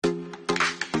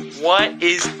What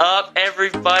is up,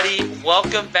 everybody?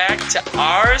 Welcome back to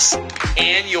Ours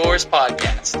and Yours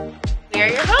podcast. We are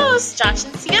your hosts, Josh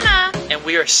and Sienna. And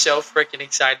we are so freaking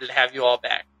excited to have you all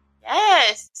back.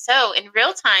 Yes. So, in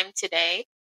real time today,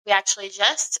 we actually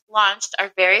just launched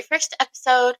our very first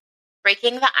episode,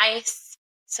 Breaking the Ice.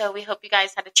 So, we hope you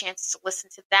guys had a chance to listen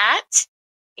to that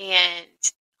and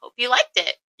hope you liked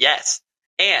it. Yes.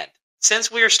 And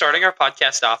since we are starting our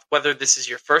podcast off, whether this is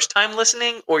your first time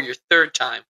listening or your third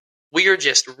time, we are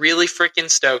just really freaking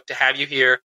stoked to have you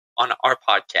here on our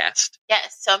podcast.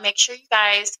 Yes, so make sure you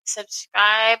guys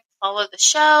subscribe, follow the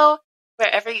show,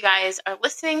 wherever you guys are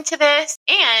listening to this.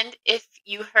 And if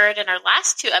you heard in our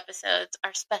last two episodes,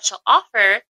 our special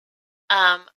offer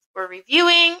for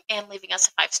reviewing and leaving us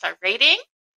a 5-star rating,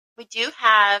 we do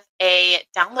have a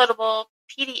downloadable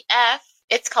PDF.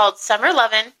 It's called Summer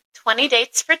Lovin', 20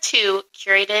 Dates for Two,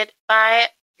 curated by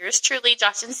yours truly,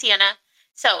 Josh and Sienna.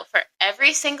 So for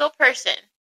every single person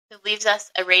who leaves us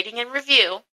a rating and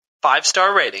review,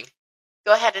 5-star rating,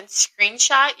 go ahead and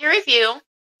screenshot your review,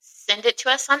 send it to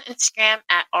us on Instagram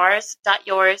at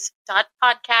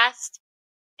ours.yours.podcast,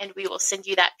 and we will send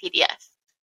you that PDF.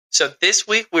 So this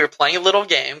week we are playing a little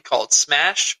game called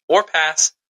Smash or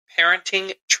Pass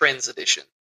Parenting Trends Edition.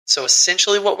 So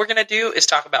essentially what we're going to do is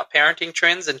talk about parenting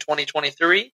trends in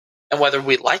 2023 and whether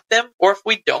we like them or if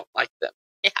we don't like them.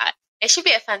 Yeah, it should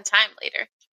be a fun time later.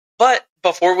 But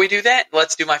before we do that,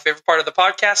 let's do my favorite part of the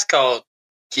podcast called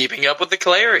Keeping Up with the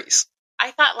Claries.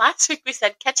 I thought last week we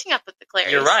said catching up with the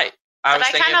Claries. You're right. I was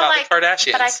thinking about the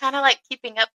Kardashians. But I kind of like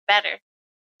keeping up better.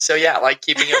 So yeah, like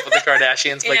keeping up with the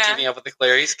Kardashians, but keeping up with the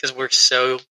Claries because we're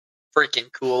so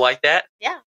freaking cool like that.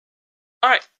 Yeah. All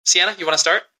right. Sienna, you want to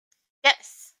start?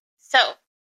 Yes. So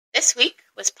this week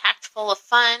was packed full of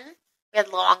fun. We had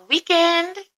a long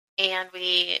weekend and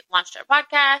we launched our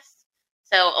podcast.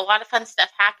 So a lot of fun stuff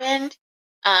happened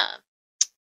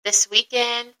this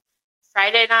weekend.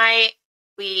 Friday night,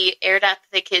 we aired up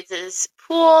the kids'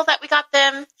 pool that we got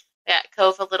them. We got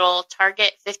Cove a little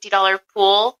Target $50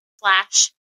 pool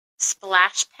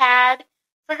splash pad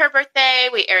for her birthday.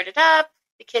 We aired it up.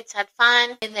 The kids had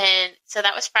fun. And then, so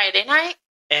that was Friday night.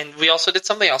 And we also did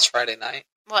something else Friday night.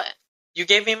 What? You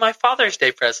gave me my Father's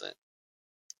Day present.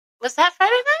 Was that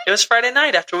Friday night? It was Friday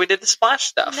night after we did the splash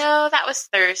stuff. No, that was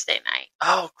Thursday night.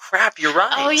 Oh, crap. You're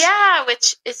right. Oh, yeah,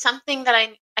 which is something that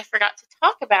I forgot to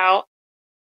talk about.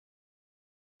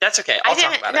 That's okay. I'll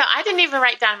talk about it. No, I didn't even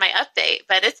write down my update,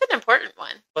 but it's an important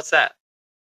one. What's that?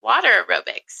 Water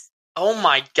aerobics. Oh,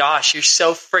 my gosh. You're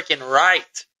so freaking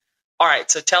right. All right.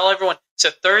 So tell everyone.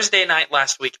 So Thursday night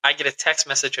last week, I get a text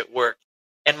message at work,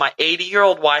 and my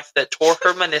 80-year-old wife that tore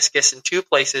her meniscus in 2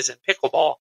 places in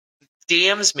pickleball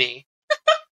DMs me.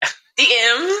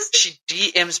 DMs? She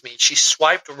DMs me. She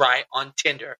swiped right on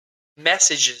Tinder,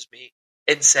 messages me,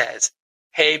 and says,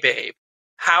 "Hey, babe,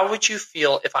 how would you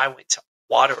feel if I went to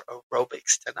water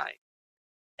aerobics tonight?"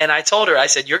 And I told her, I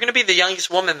said, "You're going to be the youngest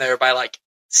woman there by like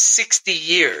 60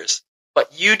 years,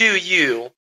 but you do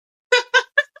you."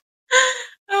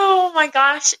 Oh my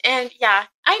gosh. And yeah,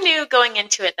 I knew going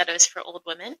into it that it was for old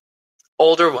women.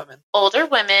 Older women. Older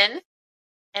women.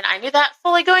 And I knew that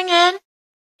fully going in.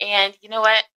 And you know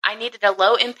what? I needed a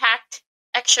low impact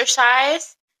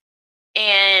exercise.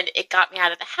 And it got me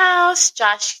out of the house.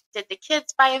 Josh did the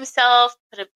kids by himself,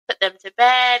 put them to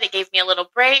bed. It gave me a little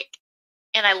break.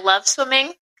 And I love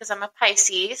swimming because I'm a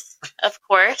Pisces, of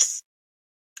course.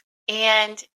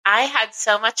 And I had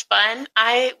so much fun.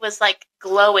 I was like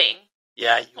glowing.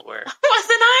 Yeah, you were. Wasn't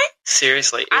I?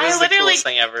 Seriously, it was the coolest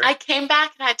thing ever. I came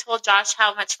back and I told Josh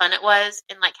how much fun it was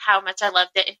and like how much I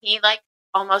loved it. And he like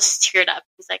almost teared up.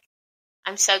 He's like,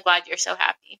 "I'm so glad you're so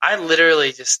happy." I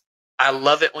literally I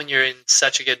love it when you're in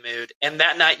such a good mood. And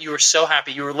that night you were so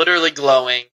happy. You were literally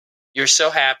glowing. You're so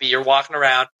happy. You're walking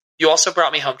around. You also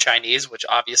brought me home Chinese, which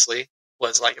obviously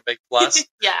was like a big plus.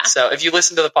 Yeah. So if you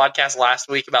listened to the podcast last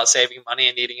week about saving money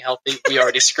and eating healthy, we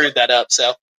already screwed that up.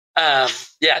 So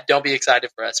yeah, don't be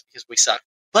excited for us because we suck.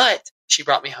 But she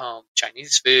brought me home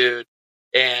Chinese food,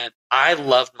 and I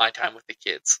loved my time with the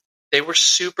kids. They were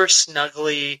super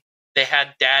snuggly. They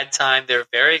had dad time. They were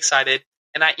very excited.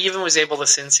 And I even was able to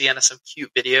send Sienna some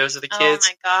cute videos of the kids.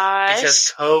 Oh my gosh.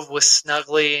 Because Cove was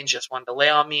snuggly and just wanted to lay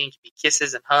on me and give me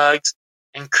kisses and hugs.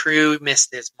 And Crew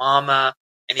missed his mama,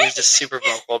 and he was just super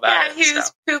vocal about it. Yeah, he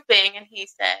was pooping, and he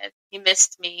said he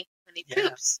missed me when he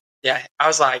poops. Yeah, I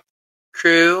was like,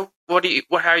 "Crew, how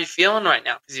are you feeling right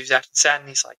now?" Because he was acting sad, and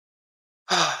he's like,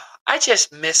 "Oh, I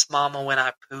just miss mama when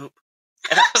I poop."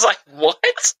 And I was like,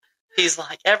 "What?" He's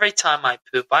like, "Every time I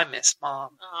poop, I miss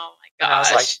mom." Oh my gosh. And I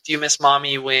was like, "Do you miss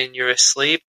mommy when you're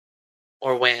asleep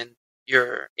or when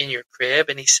you're in your crib?"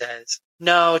 And he says,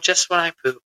 No, just when I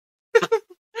poop.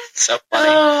 So funny.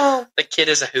 Oh. The kid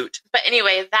is a hoot. But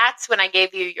anyway, that's when I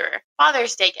gave you your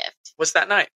Father's Day gift. Was that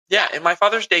night? Yeah, and my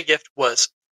Father's Day gift was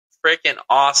freaking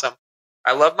awesome.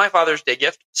 I love my Father's Day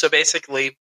gift. So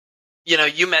basically, you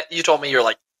told me you're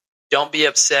like, don't be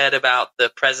upset about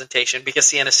the presentation because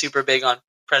Sienna's super big on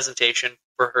presentation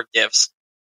for her gifts.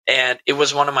 And it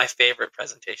was one of my favorite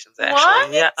presentations, actually.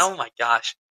 What? Yeah. Oh my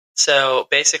gosh. So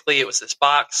basically, it was this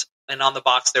box, and on the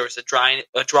box there was a drawing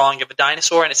of a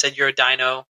dinosaur, and it said, "You're a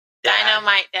dino dad.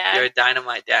 Dynamite Dad. You're a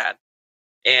dynamite dad."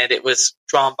 And it was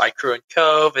drawn by Crew and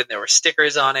Cove, and there were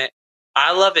stickers on it.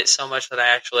 I love it so much that I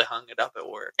actually hung it up at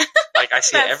work. Like, I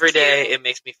see it every day. Cute. It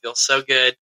makes me feel so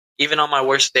good. Even on my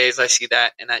worst days, I see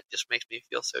that, and that just makes me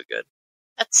feel so good.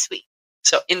 That's sweet.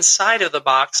 So inside of the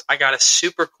box, I got a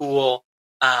super cool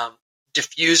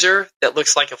diffuser that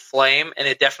looks like a flame, and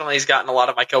it definitely has gotten a lot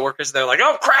of my coworkers. They're like,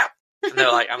 "Oh crap!" And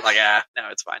they're like, "I'm like, no,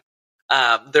 it's fine."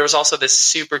 There was also this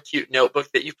super cute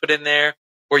notebook that you put in there,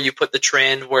 where you put the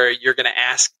trend where you're going to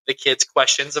ask the kids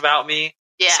questions about me.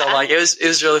 Yeah. So like it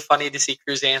was really funny to see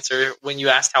Crew's answer when you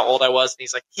asked how old I was, and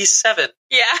he's like, "He's 7."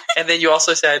 Yeah. And then you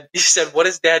also said, "What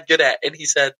is Dad good at?" And he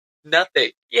said,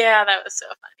 "Nothing." Yeah, that was so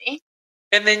funny.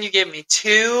 And then you gave me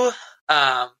 2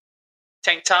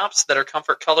 tank tops that are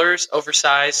comfort colors,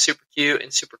 oversized, super cute,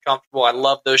 and super comfortable. I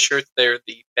love those shirts. They're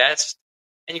the best.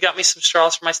 And you got me some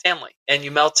straws for my Stanley, and you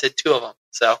melted 2 of them.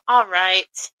 So all right.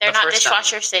 They're The not first time.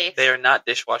 dishwasher safe. they are not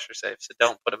dishwasher safe, so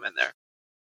don't put them in there.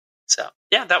 So,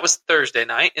 yeah, that was Thursday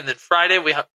night. And then Friday,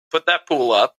 we put that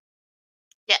pool up.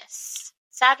 Yes.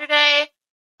 Saturday,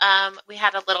 we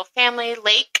had a little family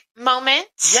lake moment.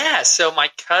 Yeah, so my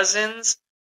cousin's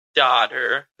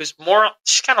daughter,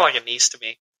 she's kind of like a niece to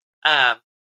me,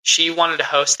 she wanted to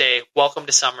host a welcome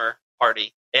to summer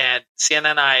party. And Sienna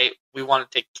and I, we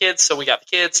wanted to take kids, so we got the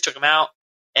kids, took them out,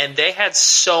 and they had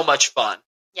so much fun.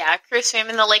 Yeah, Crew swam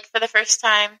in the lake for the first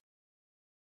time.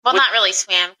 Well, not really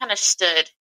swam, kind of stood.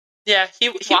 Yeah, he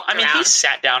around.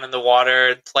 sat down in the water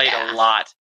and played Yeah. a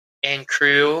lot. And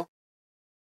Crew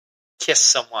kissed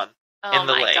someone in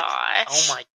the lake. Gosh.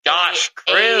 Oh my gosh,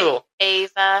 Crew.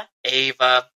 Ava.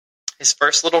 His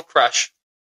first little crush.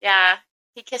 Yeah.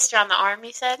 He kissed her on the arm,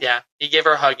 he said? Yeah, he gave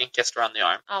her a hug and kissed her on the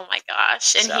arm. Oh my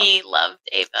gosh. And So, he loved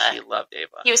Ava. He loved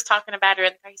Ava. He was talking about her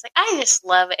in the car. He's like, I just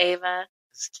love Ava.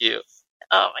 It's cute.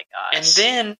 Oh my gosh. And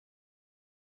then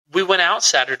we went out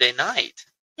Saturday night.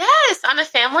 Yes, on a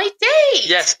family date.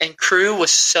 Yes, and Crew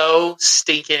was so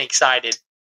stinking excited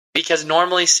because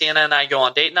normally Sienna and I go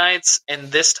on date nights,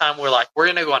 and this time we're like, we're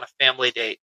going to go on a family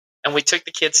date. And we took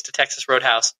the kids to Texas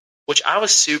Roadhouse, which I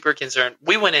was super concerned.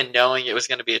 We went in knowing it was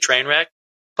going to be a train wreck,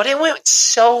 but it went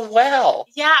so well.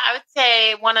 Yeah, I would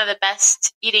say one of the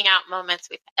best eating out moments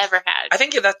we've ever had. I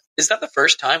think is that the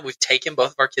first time we've taken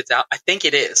both of our kids out? I think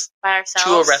it is. By ourselves?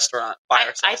 To a restaurant by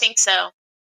ourselves. I think so.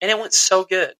 And it went so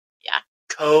good. Yeah.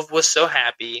 Cove was so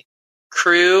happy.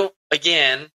 Crew,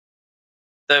 again,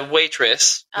 the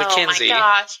waitress, Mackenzie. Oh my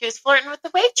gosh, he was flirting with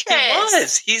the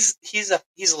waitress. He was. He's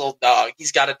a little dog.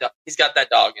 He's got that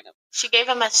dog in him. She gave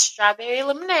him a strawberry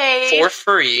lemonade. For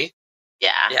free.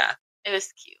 Yeah. Yeah. It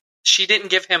was cute. She didn't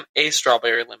give him a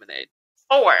strawberry lemonade.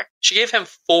 4. She gave him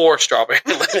 4 strawberry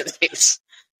lemonades.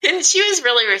 And she was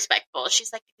really respectful.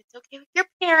 She's like, if it's okay with your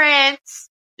parents,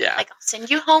 Yeah. like, I'll send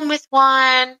you home with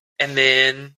one. And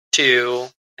then 2,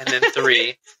 and then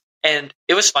 3. And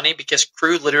it was funny because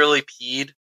Crew literally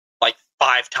peed like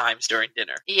 5 times during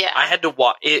dinner. Yeah. I had to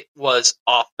walk. It was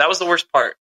off. That was the worst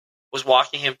part, was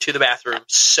walking him to the bathroom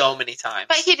so many times.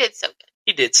 But he did so good.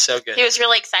 He did so good. He was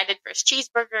really excited for his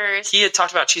cheeseburgers. He had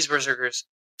talked about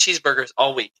cheeseburgers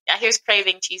all week. Yeah, he was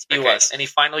craving cheeseburgers. He was, and he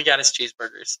finally got his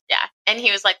cheeseburgers. Yeah, and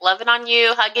he was like loving on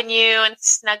you, hugging you, and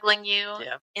snuggling you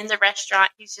in the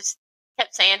restaurant. He just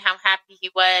kept saying how happy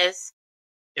he was.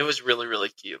 It was really, really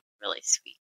cute. Really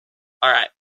sweet. All right.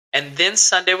 And then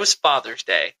Sunday was Father's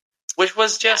Day, which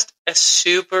was just a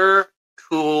super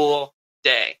cool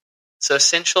day. So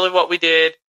essentially what we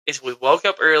did is we woke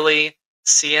up early.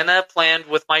 Sienna planned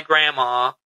with my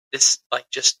grandma this like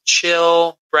just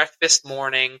chill breakfast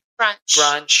morning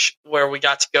brunch where we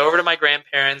got to go over to my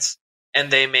grandparents,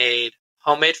 and they made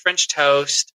homemade French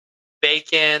toast,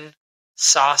 bacon,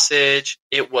 sausage.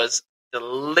 It was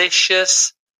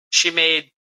delicious. She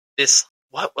made this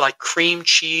cream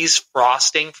cheese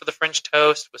frosting for the French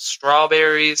toast with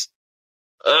strawberries.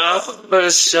 Oh, it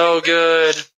was so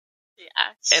good.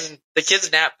 Yeah. And the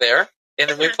kids napped there, and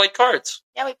then we played cards.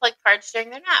 Yeah, we played cards during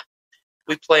their nap.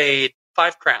 We played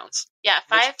 5 Crowns. Yeah,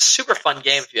 5. Super fun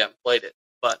game if you haven't played it.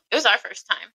 But it was our first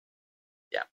time.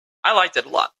 Yeah, I liked it a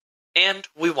lot. And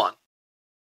we won.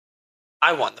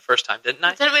 I won the first time, didn't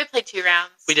I? Didn't we play 2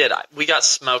 rounds? We did. We got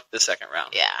smoked the second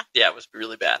round. Yeah. Yeah, it was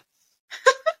really bad.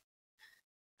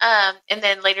 And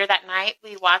then later that night,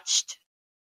 we watched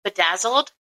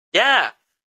Bedazzled. Yeah.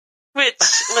 Which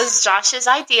was Josh's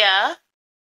idea.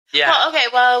 Yeah.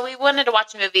 Well, we wanted to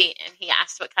watch a movie, and he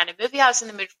asked what kind of movie I was in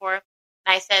the mood for. And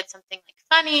I said something like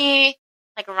funny,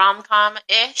 like a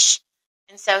rom-com-ish.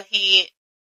 And so he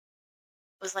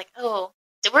was like, oh,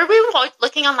 were we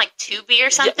looking on like Tubi or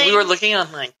something? Yeah, we were looking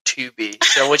on like Tubi.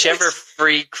 So whichever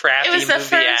free crappy movie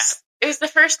app. It was the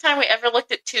first time we ever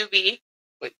looked at Tubi.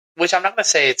 Which I'm not going to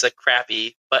say it's a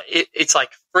crappy, but it's like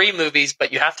free movies,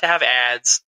 but you have to have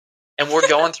ads. And we're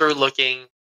going through looking,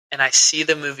 and I see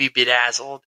the movie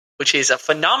Bedazzled, which is a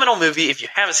phenomenal movie. If you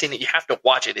haven't seen it, you have to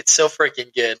watch it. It's so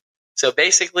freaking good. So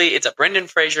basically, it's a Brendan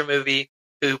Fraser movie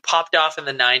who popped off in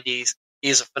the 90s.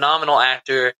 He's a phenomenal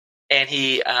actor, and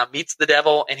he meets the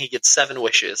devil, and he gets 7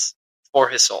 wishes for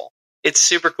his soul. It's a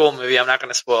super cool movie. I'm not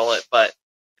going to spoil it, but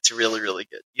it's really, really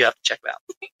good. You have to check it out.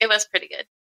 It was pretty good.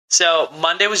 So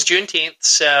Monday was Juneteenth,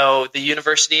 so the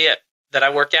university that I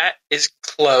work at is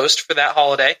closed for that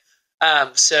holiday.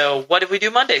 So what did we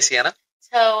do Monday, Sienna?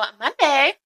 So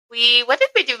Monday, what did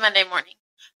we do Monday morning?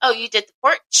 Oh, you did the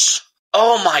porch.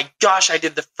 Oh my gosh, I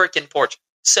did the freaking porch.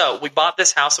 So we bought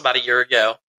this house about a year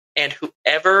ago, and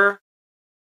whoever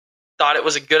thought it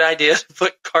was a good idea to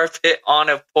put carpet on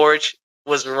a porch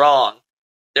was wrong.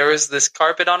 There was this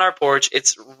carpet on our porch.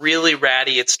 It's really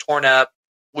ratty. It's torn up.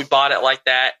 We bought it like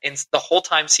that, and the whole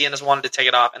time Sienna's wanted to take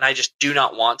it off, and I just do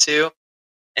not want to.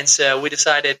 And so we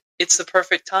decided it's the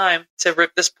perfect time to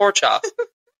rip this porch off.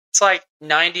 It's like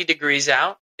 90 degrees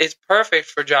out. It's perfect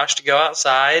for Josh to go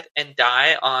outside and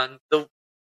die on the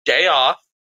day off,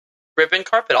 ripping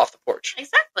carpet off the porch.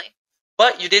 Exactly.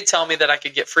 But you did tell me that I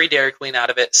could get free Dairy Queen out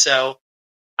of it, so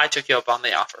I took you up on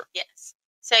the offer. Yes.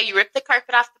 So you ripped the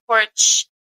carpet off the porch,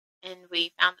 and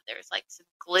we found that there was like some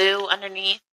glue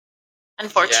underneath.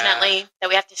 Unfortunately, that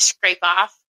we have to scrape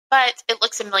off, but it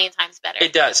looks a million times better.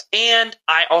 It does. And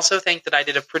I also think that I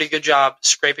did a pretty good job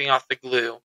scraping off the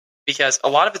glue because a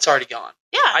lot of it's already gone.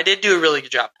 Yeah. I did do a really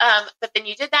good job. But then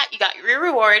you did that. You got your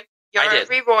reward. I did.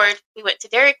 Reward. We went to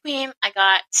Dairy Queen.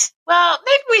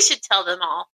 Maybe we should tell them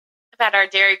all about our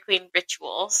Dairy Queen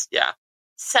rituals. Yeah.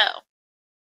 So,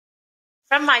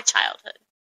 from my childhood,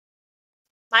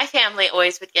 my family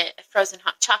always would get a frozen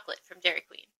hot chocolate from Dairy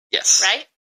Queen. Yes. Right?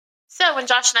 So when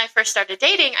Josh and I first started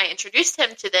dating, I introduced him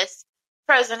to this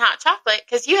frozen hot chocolate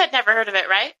because you had never heard of it,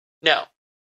 right? No.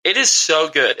 It is so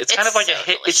good. It's kind of like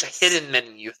it's a hidden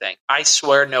menu thing. I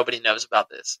swear nobody knows about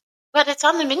this. But it's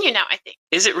on the menu now, I think.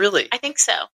 Is it really? I think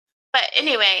so. But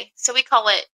anyway, so we call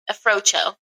it a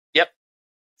Frocho. Yep.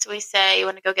 So we say, you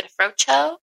want to go get a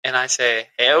Frocho? And I say,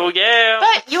 hell yeah.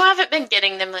 But you haven't been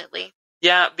getting them lately.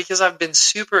 Yeah, because I've been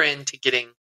super into getting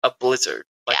a Blizzard,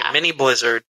 like a mini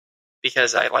Blizzard.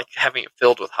 Because I like having it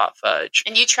filled with hot fudge.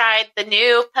 And you tried the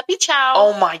new Puppy Chow.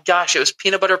 Oh my gosh, it was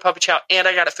peanut butter Puppy Chow, and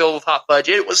I got it filled with hot fudge.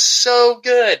 It was so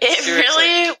good. It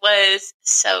really was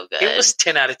so good. It was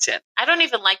 10 out of 10. I don't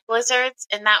even like Blizzards,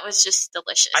 and that was just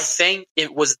delicious. I think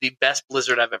it was the best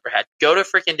Blizzard I've ever had. Go to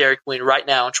freaking Dairy Queen right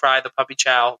now and try the Puppy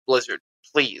Chow Blizzard.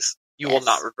 Please. You will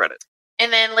not regret it.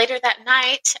 And then later that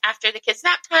night, after the kids'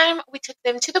 nap time, we took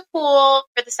them to the pool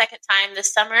for the second time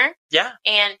this summer. Yeah.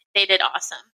 And they did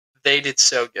awesome. They did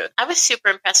so good. I was super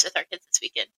impressed with our kids this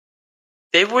weekend.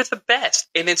 They were the best.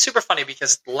 And it's super funny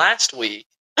because last week,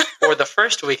 or the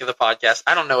first week of the podcast,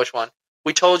 I don't know which one,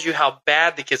 we told you how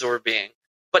bad the kids were being.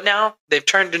 But now they've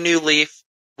turned a new leaf.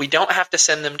 We don't have to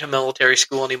send them to military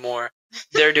school anymore.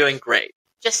 They're doing great.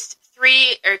 Just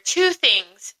 2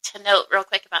 things to note real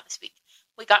quick about this week.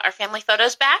 We got our family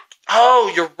photos back.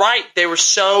 Oh, you're right. They were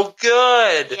so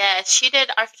good. Yeah,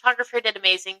 our photographer did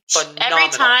amazing. Phenomenal. Every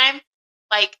time,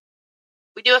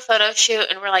 we do a photo shoot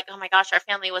and we're like, oh my gosh, our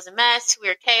family was a mess. We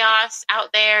were chaos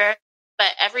out there. But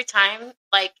every time,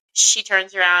 she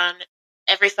turns around,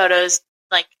 every photo's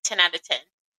 10 out of 10.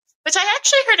 Which I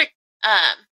actually heard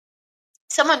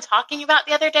someone talking about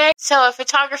the other day. So a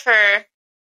photographer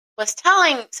was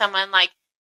telling someone,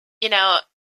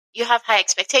 you have high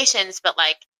expectations, but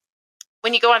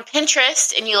when you go on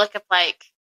Pinterest and you look up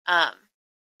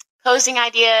posing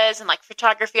ideas and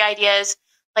photography ideas,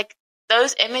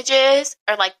 those images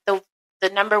are the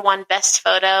number one best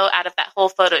photo out of that whole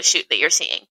photo shoot that you're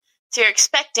seeing. So you're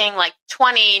expecting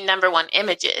 20 number one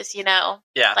images,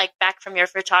 Yeah. Back from your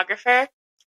photographer.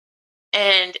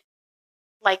 And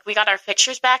we got our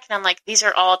pictures back and I'm these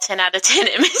are all 10 out of 10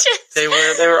 images. They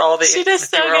were all the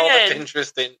all the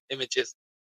Pinterest images.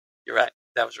 You're right.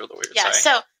 That was really weird. Yeah.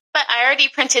 Sorry. But I already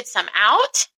printed some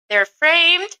out. They're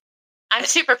framed. I'm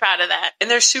super proud of that. And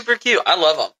they're super cute. I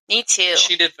love them. Me too.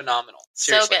 She did phenomenal.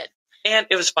 Seriously. So good. And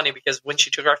it was funny because when she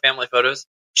took our family photos,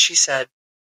 she said,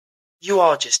 "You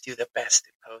all just do the best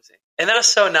at posing." And that was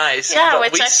so nice. Yeah,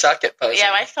 but we suck at posing.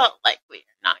 Yeah, I felt like we were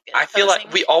not good at I feel posing.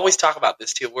 like we always talk about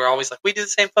this too. We're always like, we do the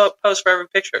same pose for every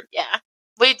picture. Yeah,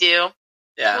 we do.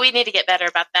 Yeah. We need to get better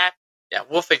about that. Yeah,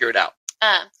 we'll figure it out.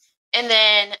 And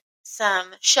then some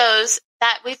shows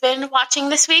that we've been watching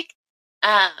this week.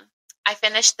 I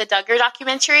finished the Duggar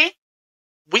documentary.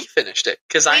 We finished it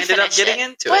because I ended up getting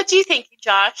into it. What do you think,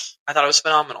 Josh? I thought it was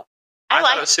phenomenal. I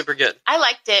thought it was super good. I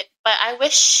liked it, but I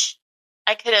wish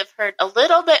I could have heard a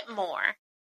little bit more. I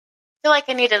feel like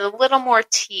I needed a little more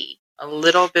tea. A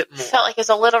little bit more. I felt like it was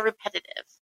a little repetitive.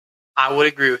 I would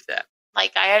agree with that.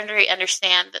 Like, I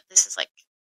understand that this is, like,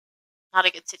 not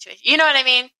a good situation. You know what I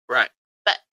mean? Right.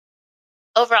 But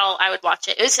overall, I would watch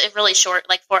it. It was really short,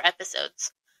 like 4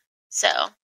 episodes. So,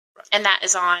 and that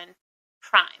is on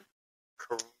Prime.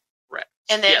 Correct.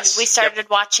 And then we started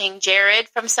watching Jared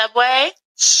from Subway.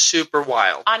 Super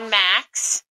wild. On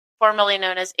Max, formerly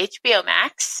known as HBO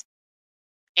Max.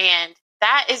 And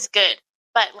that is good.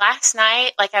 But last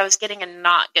night, like, I was getting a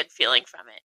not good feeling from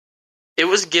it. It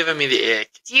was giving me the ick.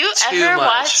 Do you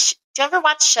ever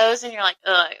watch shows and you're like,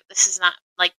 ugh, this is not,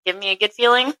 like, giving me a good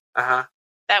feeling? Uh-huh.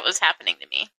 That was happening to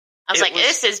me. I was like,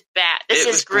 this is bad. This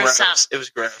is gruesome. It was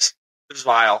gross. It was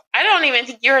vile. I don't even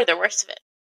think you're the worst of it.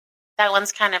 That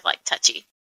one's kind of, like, touchy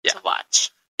to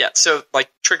watch. Yeah, so, like,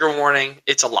 trigger warning,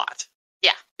 it's a lot.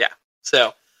 Yeah. Yeah.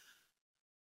 So,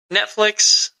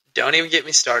 Netflix, don't even get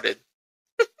me started.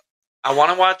 I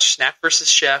want to watch Snack vs.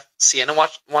 Chef. Sienna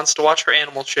wants to watch her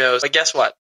animal shows. But guess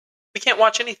what? We can't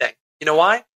watch anything. You know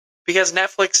why? Because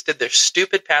Netflix did their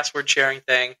stupid password sharing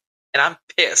thing, and I'm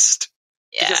pissed.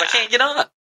 Yeah. Because I can't get on.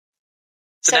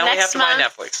 So now we have to buy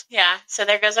Netflix. Yeah, so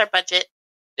there goes our budget.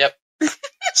 Yep.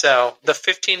 So the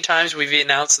 15 times we've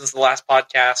announced since the last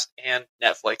podcast and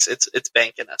Netflix, it's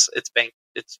banking us.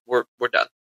 We're done.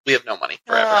 We have no money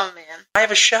forever. Oh man. I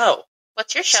have a show.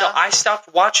 What's your show? So I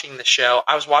stopped watching the show.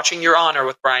 I was watching Your Honor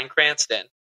with Bryan Cranston.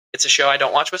 It's a show I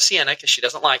don't watch with Sienna because she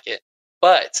doesn't like it.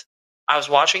 But I was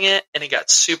watching it and it got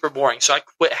super boring. So I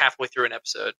quit halfway through an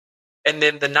episode. And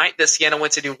then the night that Sienna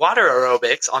went to do water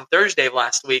aerobics on Thursday of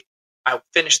last week, I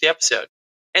finished the episode.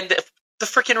 And the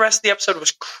freaking rest of the episode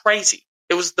was crazy.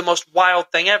 It was the most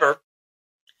wild thing ever.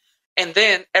 And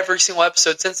then every single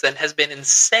episode since then has been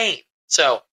insane.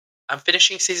 So I'm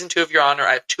finishing season 2 of Your Honor.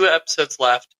 I have 2 episodes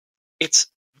left. It's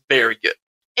very good.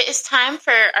 It is time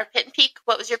for our pit and peak.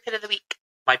 What was your pit of the week?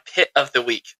 My pit of the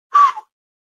week.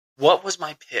 What was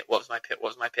my pit? What was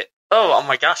my pit? Oh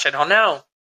my gosh, I don't know.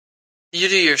 You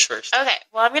do yours first. Okay,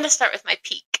 well, I'm going to start with my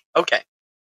peak. Okay.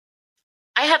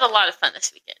 I had a lot of fun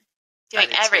this weekend doing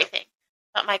everything.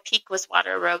 But my peak was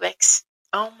water aerobics.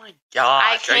 Oh my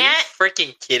gosh. Are you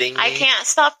freaking kidding me? I can't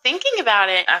stop thinking about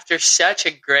it. After such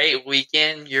a great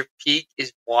weekend, your peak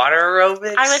is water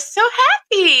aerobics? I was so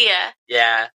happy.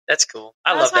 Yeah, that's cool.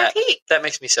 I love that. Peak. That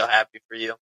makes me so happy for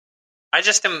you. I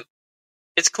just am.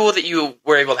 It's cool that you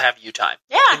were able to have you time.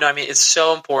 Yeah. You know what I mean? It's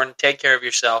so important. Take care of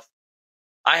yourself.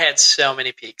 I had so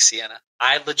many peaks, Sienna.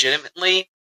 I legitimately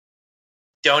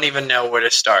don't even know where to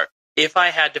start. If I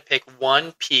had to pick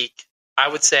one peak, I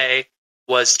would say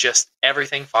was just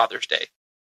everything Father's Day,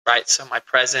 right? So my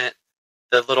present,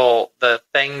 the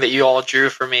thing that you all drew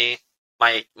for me,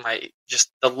 my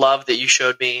just the love that you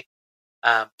showed me,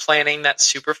 planning that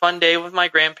super fun day with my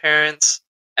grandparents,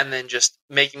 and then just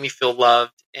making me feel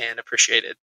loved and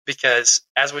appreciated. Because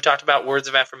as we talked about, words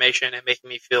of affirmation and making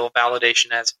me feel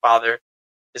validation as a father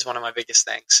is one of my biggest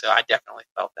things. So I definitely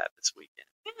felt that this weekend.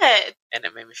 Good. And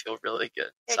it made me feel really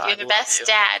good. So you're the best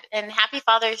dad. And happy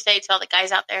Father's Day to all the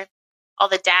guys out there, all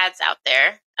the dads out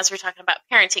there, as we're talking about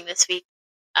parenting this week.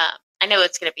 I know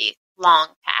it's going to be long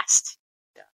past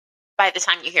by the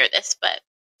time you hear this, but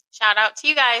shout out to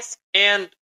you guys. And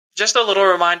just a little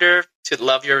reminder to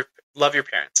love your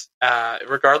parents.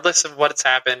 Regardless of what's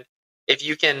happened, if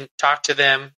you can talk to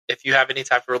them, if you have any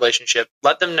type of relationship,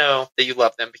 let them know that you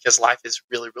love them because life is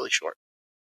really, really short.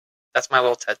 That's my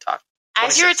little TED Talk.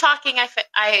 As you were talking,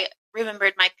 I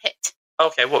remembered my pit.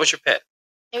 Okay, what was your pit?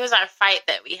 It was our fight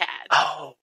that we had.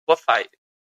 Oh, what fight?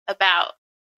 About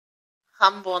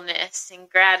humbleness and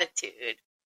gratitude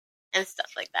and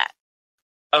stuff like that.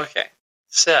 Okay,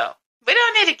 so. We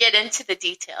don't need to get into the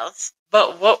details.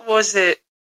 But what was it?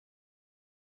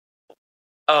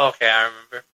 Oh, okay, I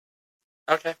remember.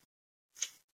 Okay.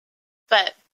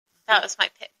 But that was my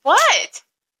pit. What?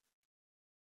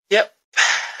 Yep.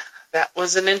 That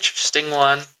was an interesting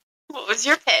one. What was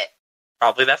your pit?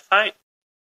 Probably that fight.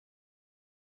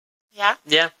 Yeah?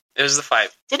 Yeah, it was the fight.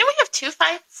 Didn't we have 2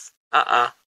 fights?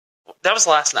 That was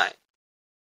last night.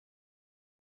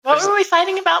 What were we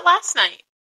fighting about last night?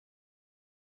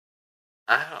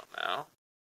 I don't know.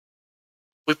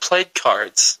 We played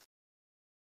cards.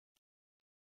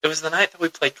 It was the night that we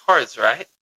played cards, right?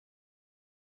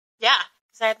 Yeah,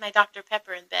 because I had my Dr.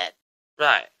 Pepper in bed.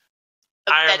 Right.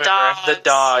 The I remember dogs. the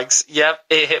dogs. Yep,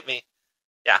 it hit me.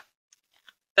 Yeah.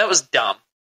 That was dumb.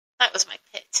 That was my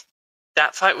pit.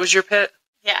 That fight was your pit?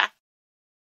 Yeah.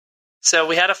 So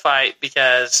we had a fight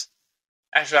because...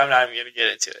 Actually, I'm not even going to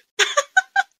get into it.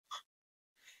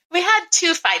 We had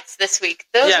 2 fights this week.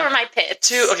 Those were my pits.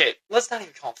 2. Okay, let's not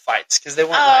even call them fights because they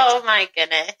weren't my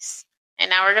goodness. And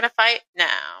now we're going to fight now.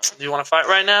 Do you want to fight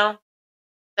right now?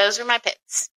 Those were my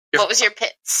pits. What was your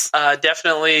pits?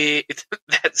 Definitely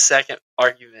that second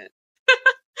argument.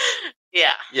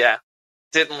 Yeah. Yeah.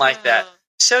 Didn't like that.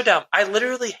 So dumb. I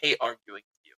literally hate arguing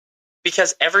with you.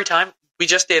 Because every time we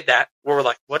just did that, where we're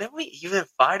like, what did we even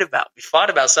fight about? We fought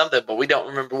about something, but we don't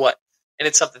remember what. And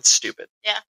it's something stupid.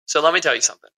 Yeah. So let me tell you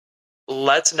something.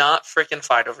 Let's not freaking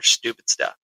fight over stupid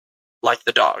stuff. Like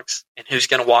the dogs. And who's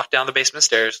going to walk down the basement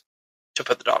stairs to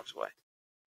put the dogs away.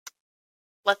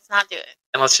 Let's not do it.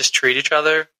 And let's just treat each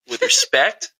other with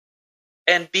respect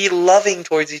and be loving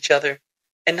towards each other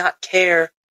and not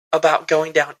care about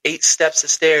going down 8 steps of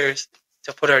stairs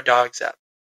to put our dogs up.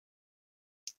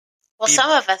 Well,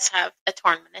 some of us have a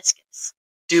torn meniscus.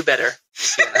 Do better,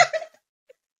 Sienna.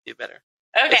 Do better.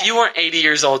 Okay. If you weren't 80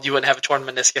 years old, you wouldn't have a torn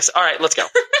meniscus. All right, let's go.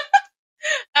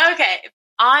 Okay,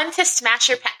 on to Smash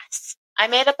or Pass. I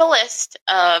made up a list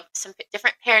of some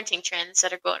different parenting trends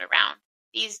that are going around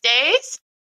these days.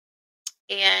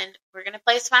 And we're going to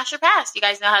play Smash or Pass. You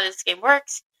guys know how this game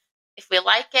works. If we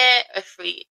like it, if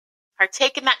we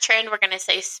partake in that trend, we're going to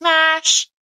say Smash.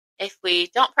 If we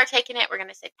don't partake in it, we're going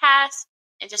to say Pass.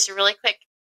 And just a really quick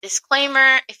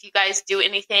disclaimer, if you guys do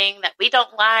anything that we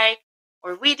don't like,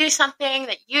 or we do something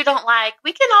that you don't like,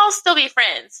 we can all still be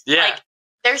friends. Yeah. Like,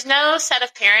 there's no set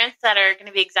of parents that are going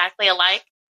to be exactly alike.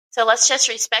 So let's just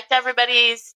respect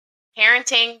everybody's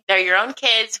parenting. They're your own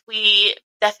kids. We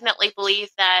definitely believe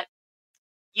that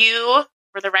you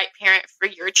were the right parent for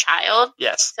your child.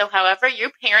 Yes. So however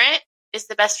your parent is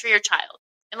the best for your child.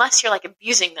 Unless you're like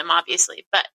abusing them, obviously.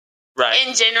 But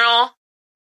in general,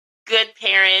 good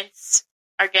parents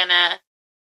are going to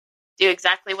do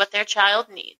exactly what their child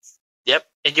needs. Yep.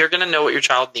 And you're going to know what your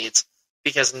child needs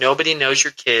because nobody knows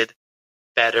your kid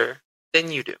better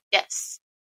than you do. Yes.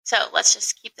 So let's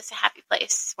just keep this a happy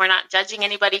place. We're not judging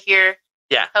anybody here.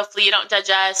 Yeah. Hopefully you don't judge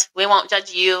us. We won't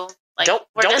judge you. Like,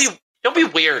 don't be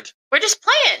weird. We're just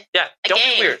playing. Yeah. Don't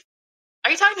be weird.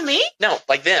 Are you talking to me? No,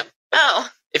 like them. Oh.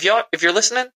 If you're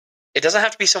listening, it doesn't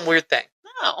have to be some weird thing.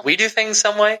 No. We do things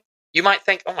some way. You might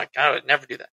think, oh my God, I would never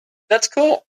do that. That's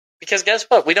cool. Because guess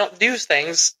what? We don't do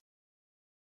things.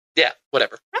 Yeah,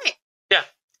 whatever. Right. Yeah.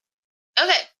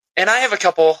 Okay. And I have a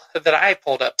couple that I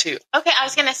pulled up too. Okay, I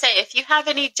was going to say, if you have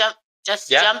any, jump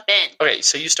in. Okay,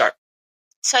 so you start.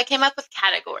 So I came up with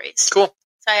categories. Cool.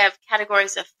 So I have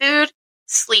categories of food,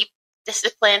 sleep,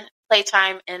 discipline,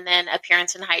 playtime, and then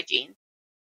appearance and hygiene.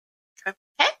 Okay.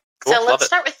 Cool. So let's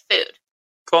start with food.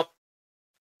 Cool.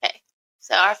 Okay.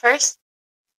 So our first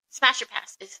Smash or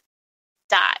Pass is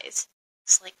dyes.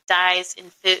 It's like dyes in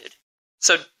food.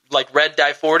 So like red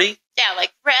dye 40? Yeah,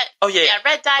 like red. Oh, yeah. Yeah,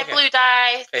 red dye, blue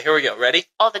dye. Okay, here we go. Ready?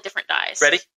 All the different dyes.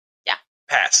 Ready? Yeah.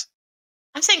 Pass.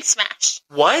 I'm saying Smash.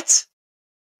 What?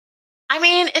 I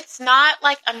mean, it's not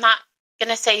like I'm not going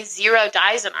to say 0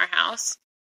 dyes in our house.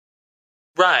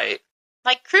 Right.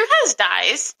 Like, Crew has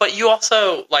dyes. But you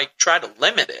also, like, try to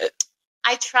limit it.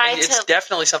 I try to... It's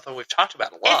definitely something we've talked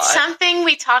about a lot. It's something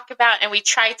we talk about and we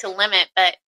try to limit,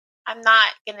 but I'm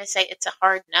not going to say it's a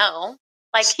hard no.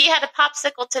 Like, he had a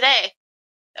popsicle today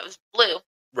that was blue.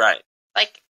 Right.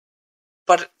 Like...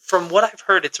 But from what I've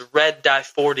heard, it's red dye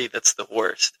 40 that's the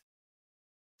worst.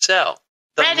 So...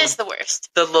 Red is the worst.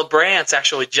 The LeBrants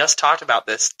actually just talked about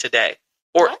this today.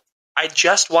 Or what? I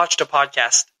just watched a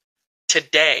podcast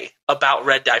today about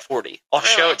red dye 40. I'll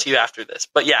show it to you after this.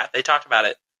 But yeah, they talked about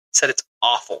it. Said it's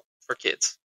awful for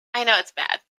kids. I know it's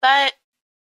bad, but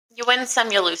you win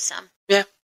some, you lose some. Yeah.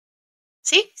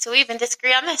 See? So we even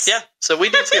disagree on this. Yeah, so we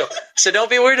do too. So don't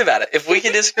be worried about it. If we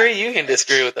can disagree, you can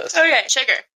disagree with us. Okay,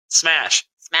 sugar. Smash.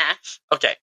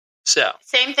 Okay, so.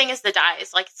 Same thing as the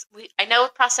dyes. Like, I know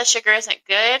processed sugar isn't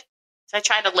good, so I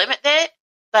try to limit it,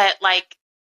 but like,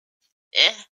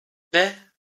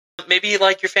 Maybe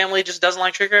like your family just doesn't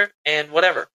like sugar, and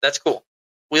whatever. That's cool.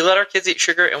 We let our kids eat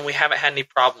sugar, and we haven't had any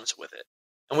problems with it.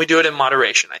 And we do it in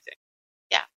moderation, I think.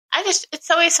 Yeah.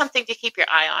 It's always something to keep your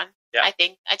eye on. Yeah. I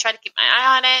think. I try to keep my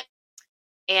eye on it,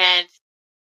 and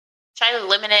try to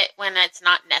limit it when it's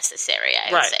not necessary,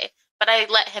 I would Right. say. But I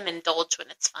let him indulge when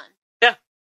it's fun. Yeah.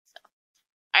 So,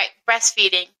 all right,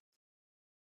 breastfeeding.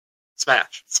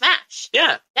 Smash. Smash.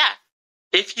 Yeah. Yeah.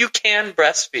 If you can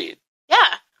breastfeed.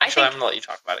 Yeah. Actually, I'm going to let you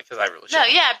talk about it because I really should. No,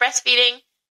 yeah, breastfeeding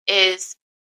is,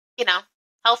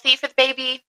 healthy for the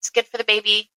baby. It's good for the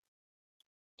baby.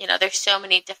 There's so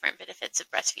many different benefits of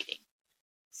breastfeeding.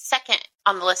 Second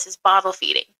on the list is bottle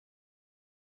feeding,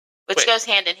 which goes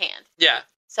hand in hand. Yeah.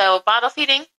 So bottle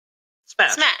feeding,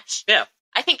 smash. Yeah.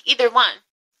 I think either one.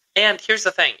 And here's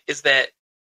the thing, is that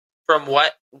from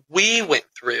what we went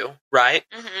through, right?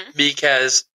 Mm-hmm.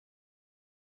 Because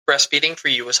breastfeeding for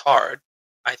you was hard,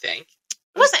 I think.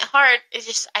 It wasn't hard. It's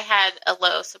just I had a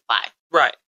low supply.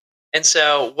 Right. And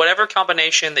so whatever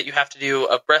combination that you have to do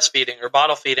of breastfeeding or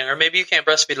bottle feeding, or maybe you can't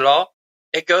breastfeed at all,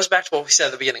 it goes back to what we said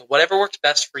at the beginning. Whatever works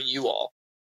best for you all,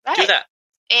 do that.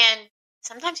 And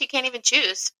sometimes you can't even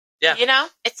choose. Yeah.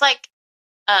 It's like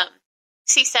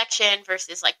C-section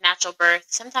versus like natural birth.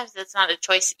 Sometimes it's not a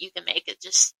choice that you can make. It's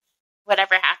just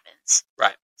whatever happens.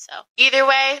 Right. So either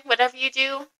way, whatever you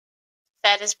do,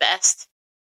 fed is best.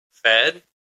 Fed?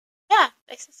 Yeah,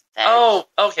 basically fed. Oh,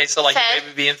 okay. So like fed. your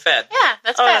baby being fed. Yeah,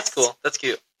 that's best. That's cool. That's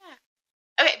cute.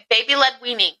 Yeah. Okay, baby-led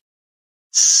weaning.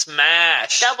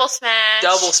 Smash. Double smash.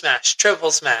 Double smash.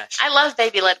 Triple smash. I love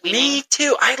baby-led weaning. Me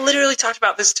too. I literally talked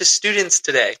about this to students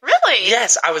today. Really?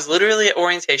 Yes, I was literally at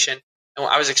orientation, and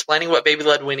I was explaining what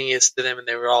baby-led weaning is to them, and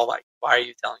they were all like, why are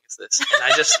you telling us this? And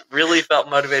I just really felt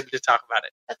motivated to talk about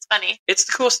it. That's funny. It's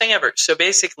the coolest thing ever. So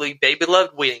basically, baby-led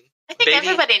weaning. I think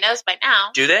everybody knows by now.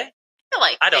 Do they? I feel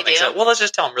like I don't think so. Well, let's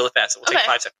just tell them really fast. It will take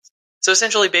 5 seconds. So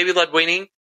essentially, baby-led weaning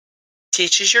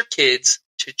teaches your kids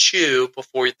to chew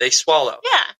before they swallow.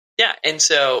 Yeah. Yeah, and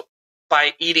so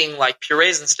by eating like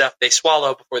purees and stuff, they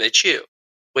swallow before they chew,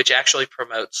 which actually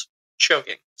promotes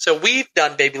choking. So we've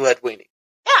done baby-led weaning.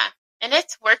 Yeah, and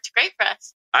it's worked great for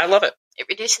us. I love it. It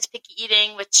reduces picky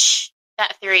eating, which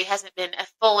that theory hasn't been a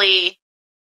fully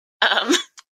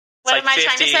what am I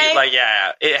trying to say? Like,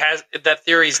 yeah, it has. That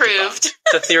theory's proved. Debunked.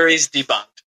 The theory's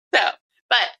debunked. So,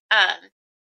 but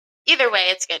either way,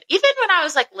 it's good. Even when I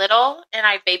was like little and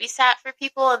I babysat for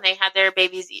people and they had their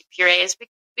babies eat purees,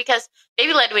 because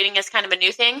baby-led weaning is kind of a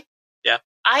new thing. Yeah.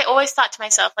 I always thought to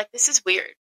myself, like, this is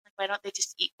weird. Like, why don't they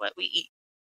just eat what we eat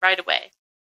right away?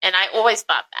 And I always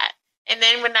thought that. And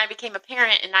then when I became a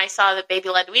parent and I saw that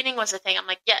baby-led weaning was a thing, I'm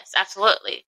like, yes,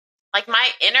 absolutely. Like, my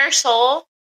inner soul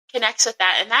connects with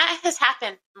that. And that has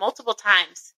happened multiple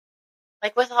times.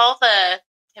 Like, with all the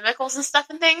chemicals and stuff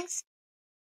and things.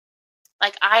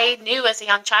 Like, I knew as a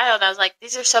young child, I was like,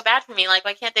 these are so bad for me. Like,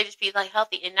 why can't they just be, like,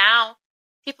 healthy? And now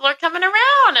people are coming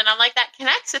around, and I'm like, that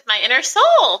connects with my inner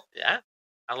soul. Yeah,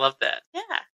 I love that. Yeah.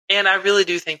 And I really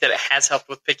do think that it has helped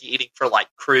with picky eating for, like,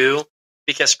 Crew,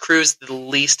 because Crew's the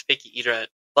least picky eater.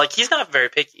 Like, he's not very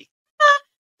picky.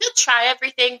 He'll try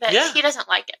everything, but he doesn't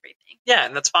like everything. Yeah,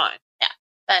 and that's fine. Yeah,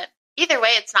 but either way,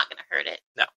 it's not going to hurt it.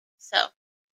 No. So,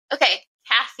 okay,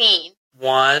 caffeine.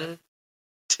 1,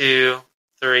 2,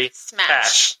 3,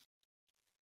 smash.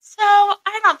 So,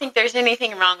 I don't think there's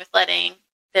anything wrong with letting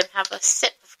them have a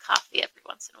sip of coffee every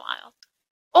once in a while.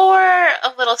 Or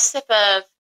a little sip of,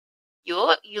 you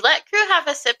let Crew have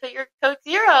a sip of your Coke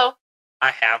Zero.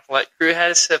 I have let Crew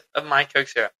have a sip of my Coke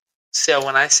Zero. So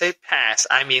when I say pass,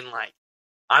 I mean like,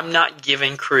 I'm not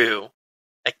giving Crew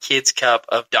a kid's cup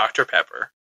of Dr.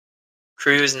 Pepper.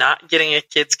 Crew's not getting a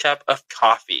kid's cup of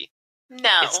coffee.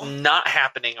 No. It's not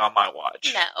happening on my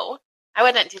watch. No. I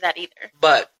wouldn't do that either.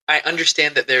 But I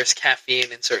understand that there's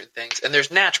caffeine in certain things, and there's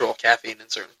natural caffeine in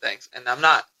certain things, and I'm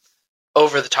not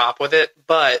over the top with it,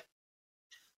 but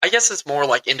I guess it's more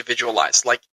like individualized.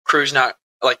 Like, Crew's not,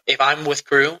 like, if I'm with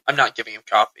Crew, I'm not giving him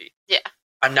coffee. Yeah.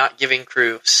 I'm not giving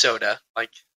Crew soda,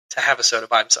 like, to have a soda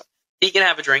by himself. He can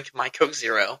have a drink, my Coke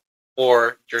Zero,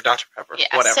 or your Dr. Pepper,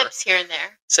 whatever. Sips here and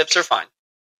there. Sips are fine.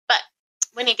 But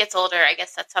when he gets older, I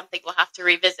guess that's something we'll have to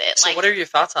revisit. So what are your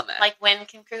thoughts on that? Like, when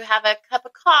can Crew have a cup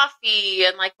of coffee?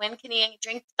 And, like, when can he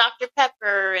drink Dr.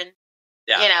 Pepper? And,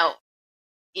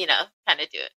 kind of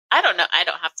do it. I don't know. I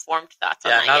don't have formed thoughts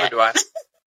on that neither yet. do I.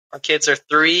 Our kids are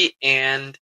 3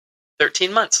 and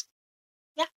 13 months.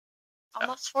 Yeah.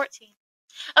 Almost 14.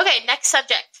 Okay, next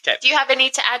subject. Okay. Do you have any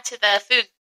to add to the food?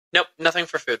 Nope, nothing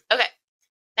for food. Okay.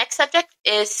 Next subject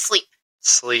is sleep.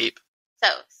 Sleep. So,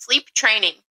 sleep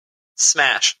training.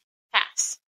 Smash.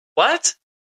 Pass. What?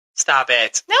 Stop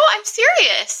it. No, I'm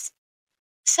serious.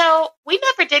 So, we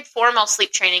never did formal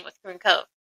sleep training with Crew and Cove.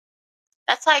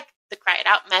 That's like the cry it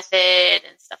out method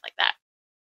and stuff like that.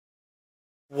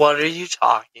 What are you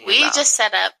talking about? We just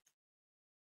set up,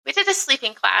 we did a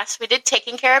sleeping class. We did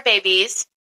taking care of babies.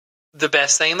 The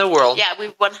best thing in the world. Yeah, we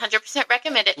 100%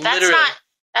 recommend it. Literally.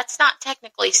 That's not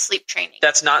technically sleep training.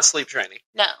 That's not sleep training.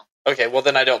 No. Okay, well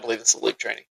then I don't believe it's sleep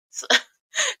training.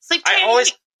 Sleep training.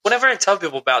 Whenever I tell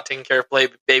people about taking care of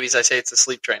babies, I say it's a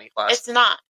sleep training class. It's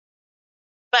not.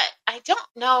 But I don't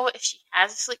know if she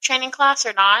has a sleep training class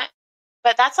or not.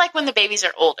 But that's like when the babies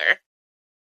are older.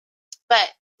 But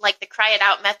like the cry it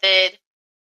out method,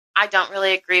 I don't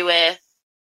really agree with.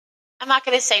 I'm not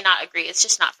going to say not agree. It's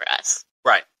just not for us.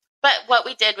 Right. But what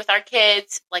we did with our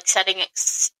kids, like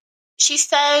she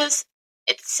says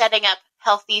it's setting up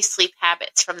healthy sleep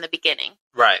habits from the beginning.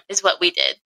 Right. Is what we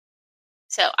did.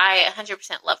 So I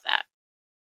 100% love that.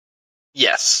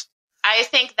 Yes. I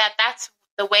think that that's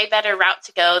the way better route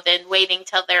to go than waiting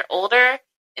till they're older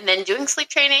and then doing sleep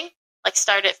training. Like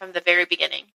start it from the very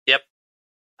beginning. Yep.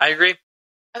 I agree.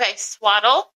 Okay,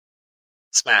 swaddle.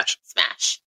 Smash.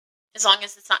 As long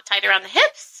as it's not tight around the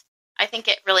hips, I think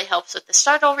it really helps with the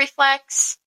startle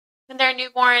reflex when they're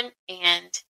newborn,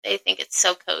 and they think it's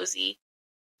so cozy.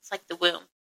 It's like the womb.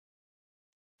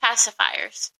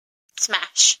 Pacifiers.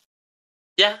 Smash.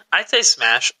 Yeah, I'd say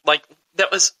smash. Like,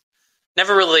 that was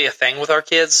never really a thing with our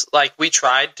kids. Like, we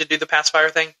tried to do the pacifier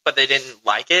thing, but they didn't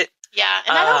like it. Yeah,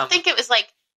 and I don't think it was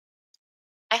like,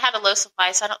 I had a low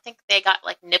supply, so I don't think they got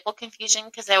like nipple confusion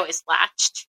because they always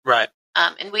latched. Right.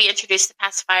 And we introduced the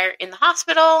pacifier in the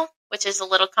hospital, which is a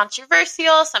little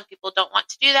controversial. Some people don't want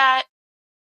to do that.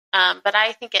 But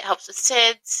I think it helps with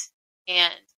SIDS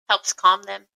and helps calm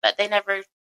them. But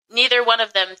neither one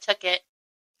of them took it.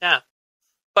 Yeah.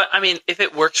 But, I mean, if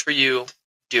it works for you,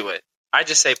 do it. I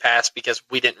just say pass because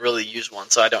we didn't really use one,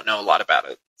 so I don't know a lot about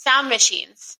it. Sound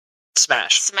machines.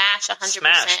 Smash. 100%.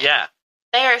 Smash, yeah.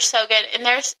 They are so good. And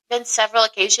there's been several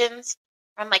occasions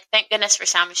where I'm like, thank goodness for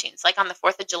sound machines. Like on the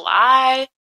 4th of July,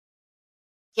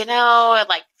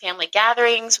 like family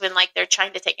gatherings when like they're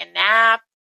trying to take a nap.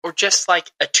 Or just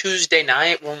like a Tuesday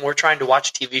night when we're trying to watch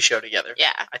a TV show together.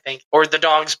 Yeah. I think. Or the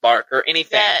dogs bark or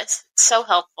anything. Yes. It's so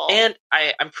helpful. And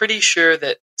I'm pretty sure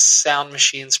that sound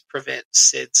machines prevent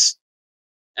SIDS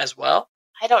as well.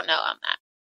 I don't know on that.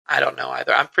 I don't know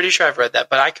either. I'm pretty sure I've read that,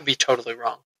 but I could be totally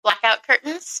wrong. Blackout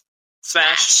curtains.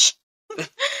 Smash.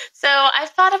 So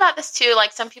I've thought about this too.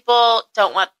 Like some people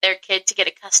don't want their kid to get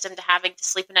accustomed to having to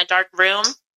sleep in a dark room,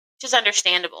 which is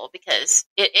understandable because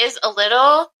it is a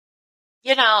little,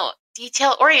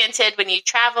 detail oriented. When you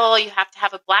travel, you have to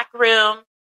have a black room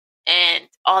and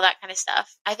all that kind of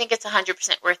stuff. I think it's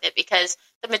 100% worth it because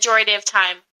the majority of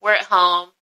time we're at home,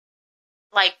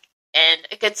 and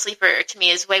a good sleeper to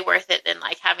me is way worth it than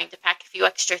like having to pack a few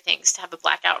extra things to have a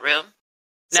blackout room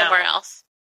somewhere else.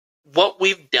 What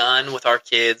we've done with our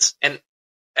kids, and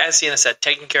as Sienna said,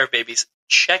 taking care of babies,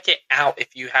 check it out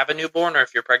if you have a newborn or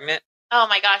if you're pregnant. Oh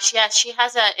my gosh, yes. She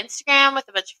has an Instagram with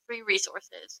a bunch of free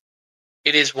resources.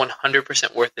 It is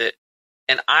 100% worth it.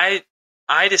 And I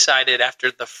decided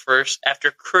after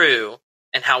Crew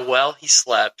and how well he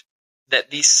slept,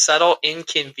 that these subtle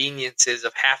inconveniences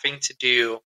of having to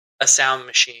do a sound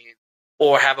machine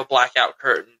or have a blackout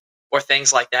curtain or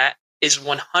things like that is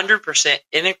 100%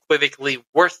 unequivocally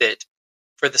worth it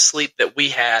for the sleep that we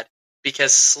had,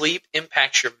 because sleep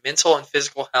impacts your mental and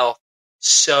physical health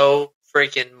so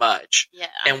freaking much. Yeah.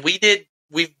 And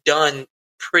we've done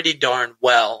pretty darn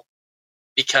well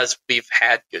because we've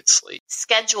had good sleep.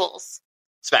 Schedules.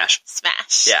 Smash.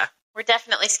 Yeah. We're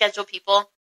definitely schedule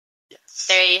people. Yes.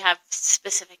 They have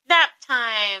specific nap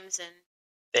times and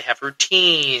they have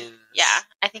routines. Yeah,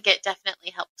 I think it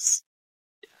definitely helps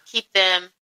keep them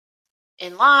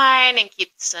in line and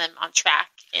keeps them on track,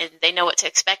 and they know what to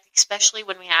expect, especially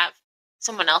when we have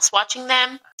someone else watching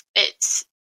them. It's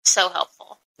so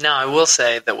helpful. Now, I will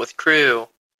say that with Crew,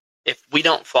 if we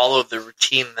don't follow the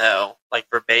routine, though, like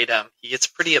verbatim, he gets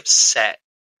pretty upset.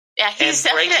 Yeah, he's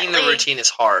and breaking the routine is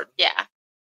hard. Yeah.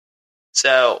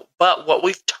 So, but what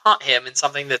we've taught him, and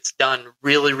something that's done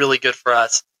really, really good for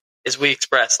us, is we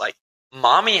express, like,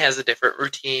 mommy has a different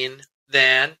routine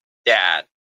than dad.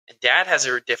 And dad has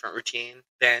a different routine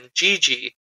than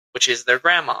Gigi, which is their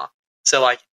grandma. So,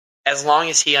 like, as long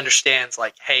as he understands,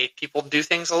 like, hey, people do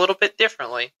things a little bit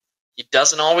differently. He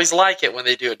doesn't always like it when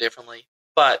they do it differently,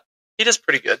 but he does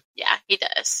pretty good. Yeah, he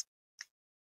does.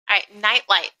 All right, night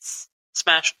lights.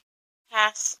 Smash.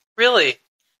 Pass. Really?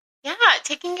 Yeah,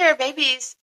 taking care of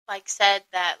babies, said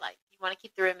that, you want to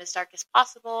keep the room as dark as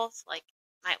possible. So,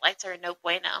 night lights are no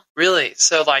bueno. Really?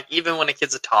 So, even when a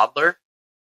kid's a toddler?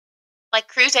 Like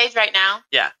Crew's age right now?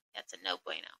 Yeah. That's a no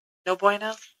bueno. No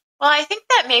bueno? Well, I think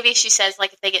that maybe she says,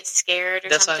 if they get scared or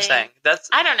That's something. That's what I'm saying.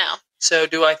 I don't know. So,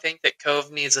 do I think that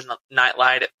Cove needs a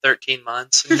nightlight at 13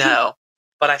 months? No.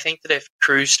 But I think that if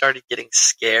Crew started getting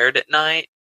scared at night,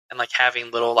 and like having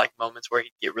little like moments where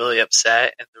he'd get really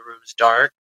upset and the room's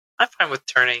dark, I'm fine with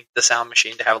turning the sound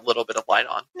machine to have a little bit of light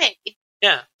on. Maybe.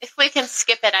 Yeah. If we can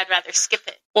skip it, I'd rather skip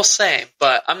it. Well, same,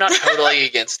 but I'm not totally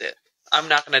against it. I'm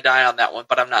not going to die on that one,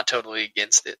 but I'm not totally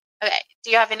against it. Okay.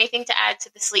 Do you have anything to add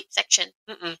to the sleep section?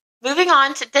 Mm-mm. Moving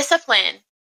on to discipline.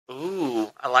 Ooh,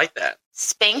 I like that.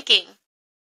 Spanking.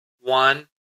 1,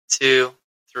 2,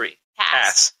 3.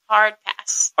 Pass. Hard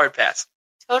pass. Hard pass.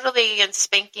 Totally against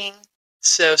spanking.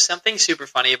 So something super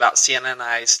funny about Sienna and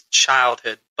I's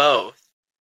childhood both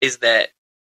is that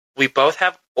we both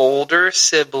have older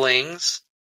siblings,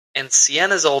 and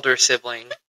Sienna's older sibling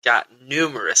got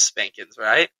numerous spankings,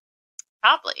 right?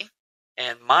 Probably.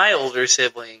 And my older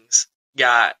siblings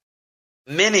got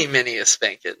many, many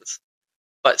spankings.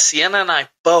 But Sienna and I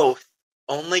both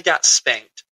only got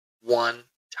spanked one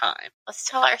time. Let's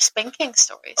tell our spanking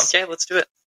stories. Okay, let's do it.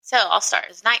 So I'll start. It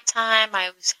was nighttime.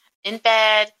 I was in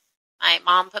bed. My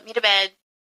mom put me to bed.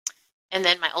 And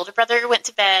then my older brother went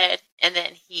to bed. And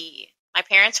then my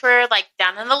parents were like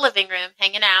down in the living room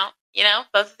hanging out. You know,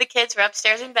 both of the kids were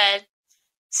upstairs in bed.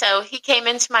 So he came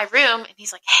into my room and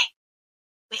he's like, "Hey,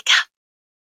 wake up."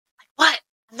 I'm like, "What?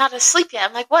 I'm not asleep yet."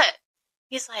 I'm like, "What?"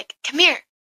 He's like, "Come here."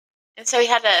 And so he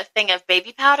had a thing of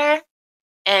baby powder.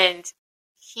 And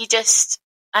he just,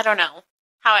 I don't know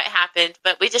how it happened,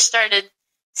 but we just started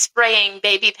spraying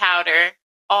baby powder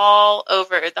all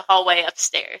over the hallway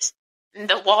upstairs. And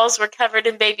the walls were covered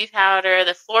in baby powder.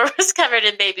 The floor was covered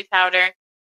in baby powder.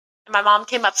 And my mom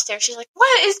came upstairs. She's like,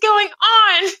 "What is going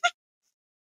on?"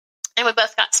 And we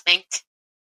both got spanked.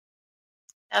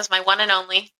 That was my one and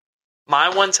only. My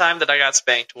one time that I got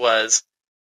spanked was,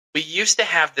 we used to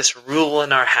have this rule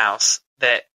in our house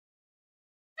that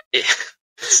it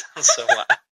sounds so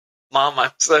loud. Mom,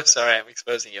 I'm so sorry I'm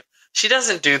exposing you. She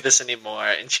doesn't do this anymore,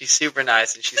 and she's super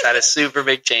nice, and she's had a super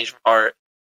big change of heart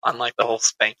on like the whole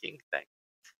spanking thing.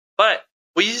 But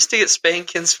we used to get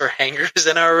spankings for hangers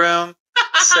in our room.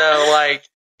 So like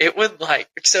it would like,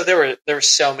 so there were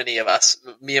so many of us,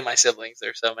 me and my siblings, there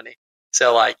were so many.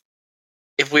 So like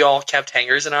if we all kept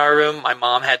hangers in our room, my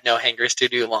mom had no hangers to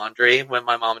do laundry when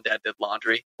my mom and dad did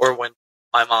laundry, or when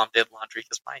my mom did laundry,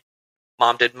 because my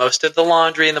mom did most of the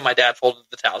laundry and then my dad folded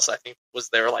the towels, I think was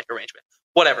their like arrangement.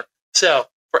 Whatever. So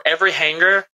for every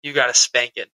hanger, you got to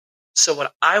spank it. So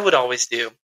what I would always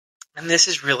do, and this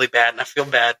is really bad, and I feel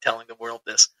bad telling the world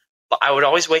this, but I would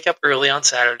always wake up early on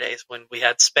Saturdays when we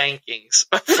had spankings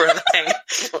for the hang.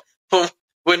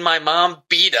 When my mom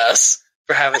beat us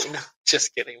for having, no,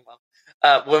 just kidding, Mom.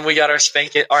 When we got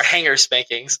our hanger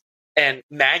spankings, and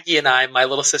Maggie and I, my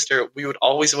little sister, we would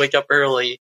always wake up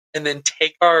early and then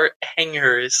take our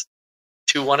hangers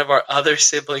to one of our other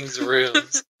siblings'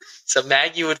 rooms. So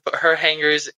Maggie would put her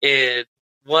hangers in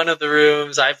one of the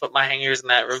rooms. I put my hangers in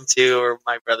that room too, or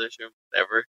my brother's room,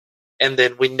 whatever. And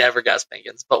then we never got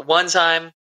spankings. But one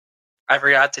time, I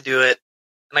forgot to do it,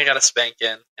 and I got a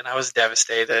spanking, and I was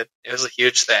devastated. It was a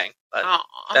huge thing, but Aww.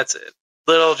 That's it.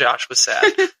 Little Josh was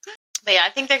sad. But yeah, I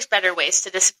think there's better ways to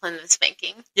discipline than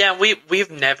spanking. Yeah,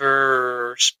 we've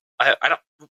never.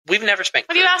 We've never spanked.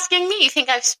 What are you asking me? You think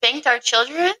I've spanked our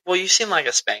children? Well, you seem like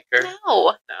a spanker. No.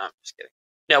 No, I'm just kidding.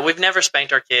 No, we've never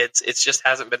spanked our kids. It just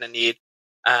hasn't been a need.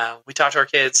 We talk to our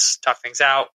kids, talk things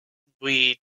out.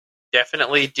 We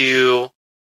definitely do.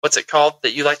 What's it called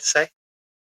that you like to say?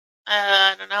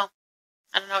 I don't know.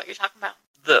 I don't know what you're talking about.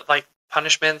 The like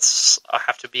punishments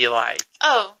have to be like.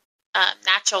 Oh,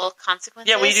 natural consequences.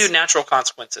 Yeah, we do natural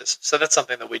consequences. So that's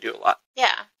something that we do a lot.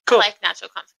 Yeah, Cool. I like natural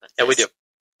consequences. Yeah, we do.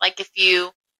 Like if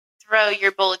you throw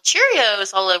your bowl of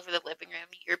Cheerios all over the living room,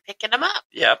 you're picking them up.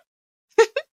 Yep.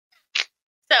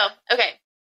 So, okay.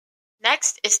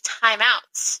 Next is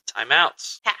timeouts.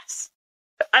 Timeouts. Pass.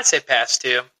 I'd say pass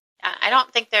too. Yeah, I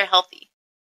don't think they're healthy.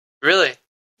 Really?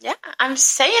 Yeah, I'm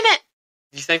saying it.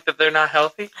 You think that they're not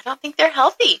healthy? I don't think they're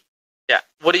healthy. Yeah.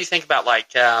 What do you think about like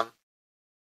telling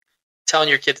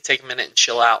your kid to take a minute and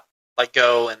chill out, like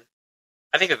go and?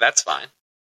 I think that's fine.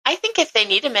 I think if they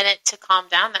need a minute to calm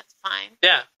down, that's fine.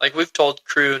 Yeah, like we've told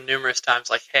crew numerous times,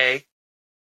 like, hey,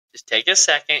 just take a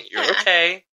second. You're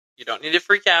okay. You don't need to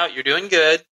freak out. You're doing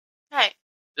good. Right.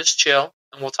 Just chill,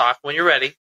 and we'll talk when you're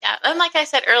ready. Yeah, and like I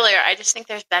said earlier, I just think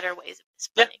there's better ways of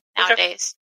disciplining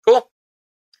nowadays. Cool.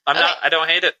 I don't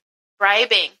hate it.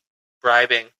 Bribing.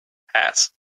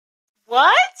 Pass.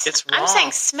 What? It's wrong. I'm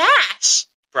saying smash.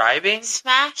 Bribing?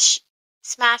 Smash.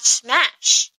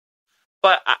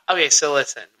 But, okay, so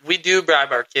listen. We do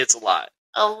bribe our kids a lot.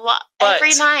 A lot. But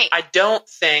every night. I don't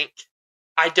think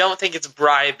it's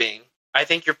bribing. I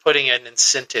think you're putting an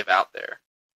incentive out there.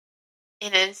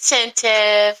 An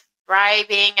incentive,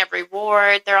 bribing, a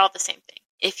reward, they're all the same thing.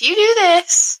 If you do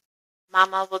this,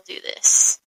 Mama will do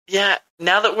this. Yeah,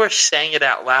 now that we're saying it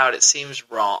out loud, it seems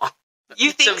wrong.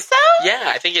 You think so? Yeah,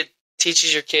 I think it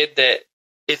teaches your kid that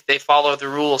if they follow the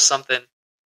rules,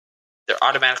 they're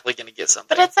automatically going to get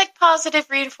something. But it's like positive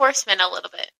reinforcement a little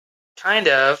bit. Kind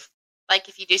of. Like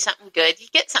if you do something good, you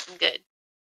get something good.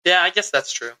 Yeah, I guess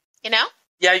that's true. You know?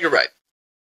 Yeah, you're right.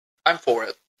 I'm for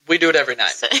it. We do it every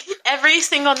night. So, every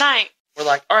single night. We're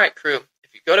like, all right, crew,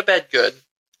 if you go to bed good,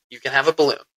 you can have a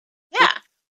balloon. Yeah.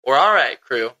 Or, all right,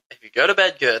 crew, if you go to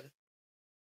bed good,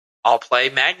 I'll play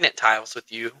magnet tiles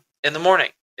with you in the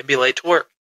morning and be late to work.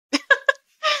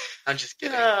 I'm just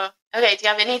kidding. Okay, do you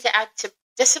have any to add to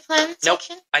discipline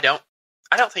section? Nope, I don't.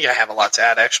 I don't think I have a lot to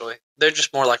add, actually. They're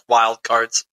just more like wild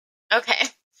cards. Okay.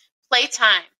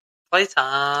 Playtime.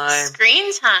 Playtime.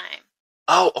 Screen time.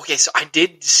 Oh, okay, so I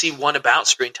did see one about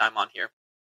screen time on here.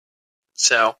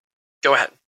 So, go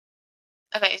ahead.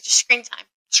 Okay, just screen time.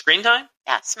 Screen time?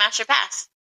 Yeah, smash or pass.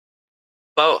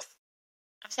 Both.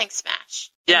 I'm saying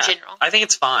smash Yeah, in general. I think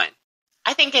it's fine.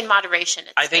 I think in moderation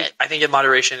it's good. I think in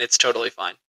moderation it's totally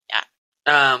fine.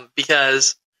 Yeah.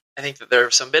 Because I think that there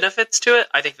are some benefits to it.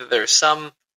 I think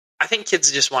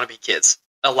kids just want to be kids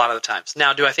a lot of the times.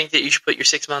 Now, do I think that you should put your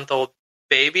 6-month-old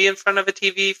baby in front of a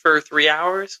TV for 3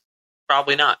 hours?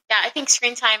 Probably not. Yeah, I think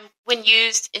screen time, when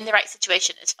used in the right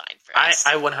situation, is fine for us.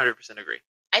 I 100% agree.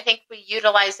 I think we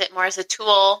utilize it more as a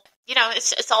tool. You know,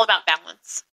 it's all about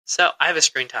balance. So, I have a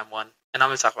screen time one, and I'm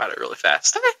going to talk about it really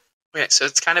fast. Okay, so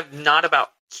it's kind of not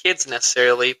about kids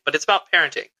necessarily, but it's about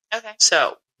parenting. Okay.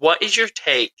 So, what is your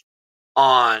take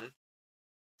on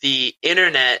the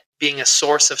internet being a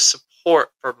source of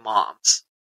support for moms?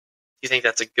 Do you think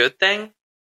that's a good thing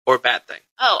or a bad thing?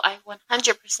 Oh, I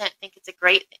 100% think it's a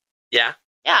great thing. Yeah?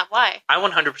 Yeah, why? I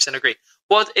 100% agree.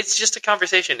 Well, it's just a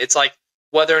conversation. It's like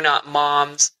whether or not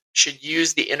moms should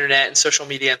use the internet and social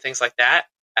media and things like that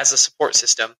as a support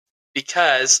system,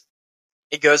 because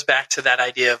it goes back to that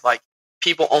idea of like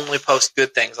people only post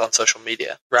good things on social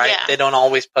media, right? Yeah. They don't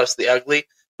always post the ugly,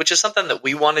 which is something that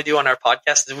we want to do on our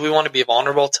podcast. Is we want to be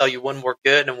vulnerable, tell you when we're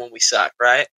good and when we suck,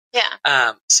 right?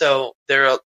 Yeah. So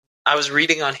I was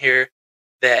reading on here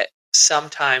that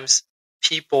sometimes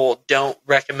people don't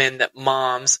recommend that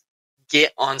moms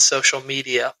get on social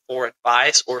media for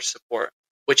advice or support,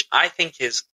 which I think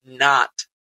is not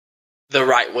the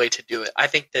right way to do it. I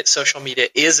think that social media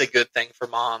is a good thing for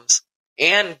moms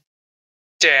and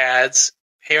dads,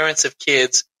 parents of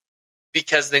kids,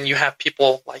 because then you have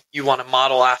people like you want to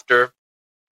model after,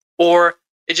 or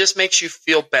it just makes you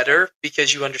feel better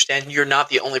because you understand you're not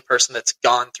the only person that's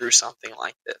gone through something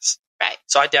like this. Right.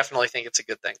 So I definitely think it's a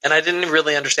good thing. And I didn't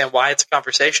really understand why it's a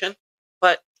conversation,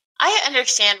 but I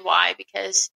understand why,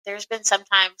 because there's been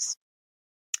sometimes,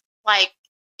 like,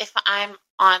 if I'm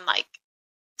on, like,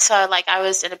 so, like, I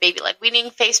was in a baby, like, weaning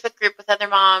Facebook group with other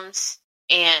moms,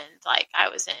 and, like, I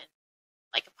was in,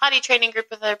 like, a potty training group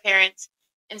with other parents,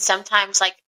 and sometimes,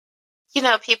 like, you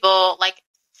know, people, like,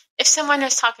 if someone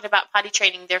is talking about potty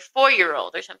training their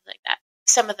 4-year-old or something like that,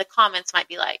 some of the comments might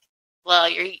be like, well,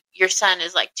 your son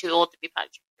is, like, too old to be potty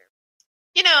trained.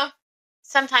 You know,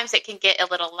 sometimes it can get a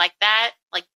little like that,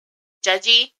 like,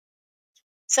 judgy.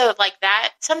 So, like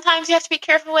that, sometimes you have to be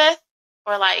careful with.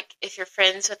 Or, like, if you're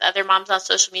friends with other moms on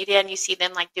social media and you see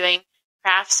them, like, doing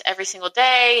crafts every single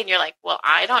day, and you're like, well,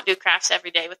 I don't do crafts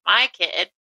every day with my kid,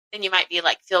 then you might be,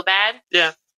 like, feel bad.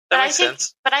 yeah, that makes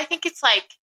sense. But I think it's,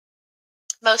 like,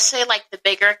 mostly, like, the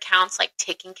bigger accounts, like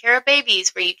taking care of babies,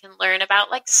 where you can learn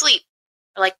about, like, sleep,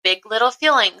 or, like, Big Little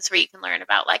Feelings, where you can learn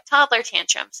about, like, toddler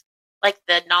tantrums. Like,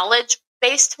 the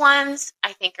knowledge-based ones,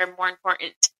 I think, are more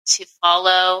important to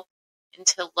follow and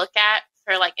to look at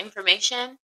for, like,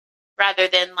 information, rather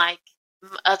than, like,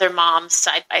 other moms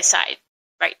side by side,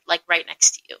 right, like, right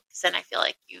next to you. Because then I feel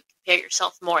like you compare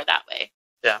yourself more that way.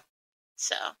 Yeah.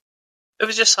 So. It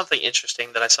was just something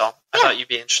interesting that I saw. I Yeah. thought you'd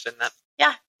be interested in that.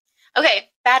 Yeah. Okay,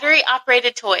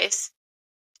 battery-operated toys.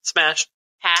 Smash.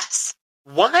 Pass.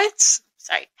 What?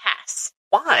 Sorry, pass.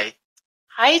 Why?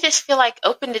 I just feel like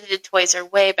open-ended toys are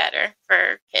way better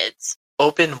for kids.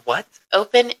 Open what?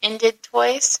 Open-ended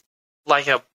toys? Like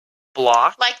a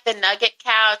block? Like the Nugget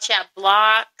Couch, yeah,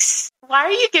 blocks. Why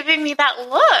are you giving me that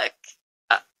look?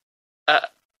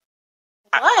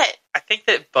 What? I think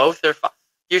that both are fine.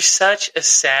 You're such a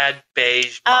sad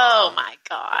beige mom. Oh my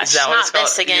gosh. Is that what it's Not called?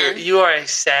 this again. You are a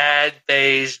sad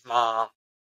beige mom.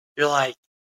 You're like,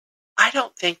 I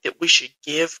don't think that we should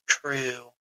give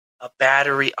Crew a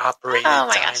battery-operated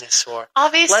dinosaur.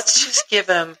 Obviously. Let's just give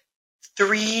him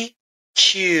 3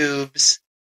 cubes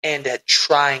and a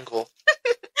triangle.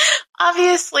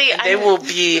 Obviously. And they will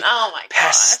be oh my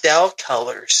pastel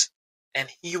colors, and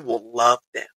he will love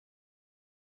them.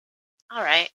 All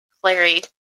right. Larry.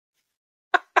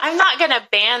 I'm not going to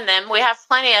ban them. We have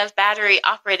plenty of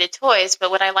battery-operated toys, but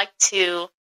would I like to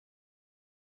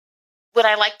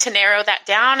narrow that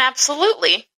down?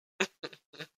 Absolutely.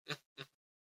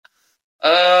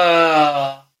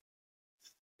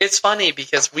 It's funny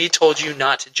because we told you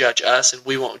not to judge us and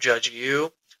we won't judge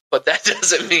you, but that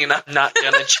doesn't mean I'm not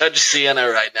going to judge Sienna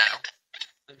right now.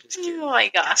 I'm just kidding. Oh my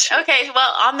gosh. Okay,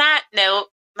 well, on that note,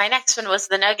 my next one was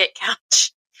the Nugget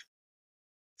couch.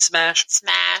 Smash.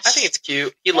 Smash. I think it's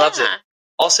cute. He loves it.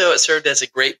 Also, it served as a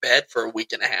great bed for a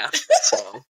week and a half.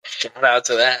 So, shout out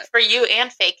to that. For you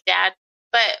and fake dad.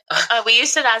 But we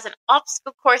used it as an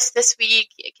obstacle course this week.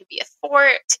 It could be a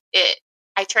fort.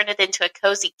 I turned it into a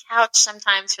cozy couch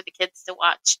sometimes for the kids to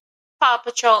watch Paw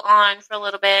Patrol on for a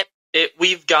little bit.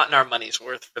 We've gotten our money's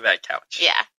worth for that couch.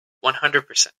 Yeah.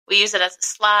 100%. We use it as a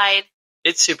slide.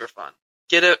 It's super fun.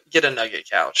 Get a Nugget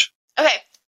couch. Okay.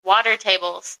 Water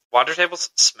tables. Water tables?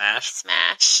 Smash.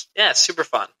 Smash. Yeah, it's super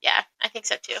fun. Yeah, I think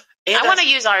so too. And I want to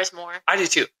use ours more. I do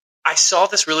too. I saw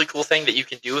this really cool thing that you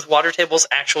can do with water tables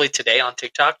actually today on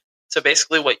TikTok. So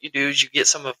basically what you do is you get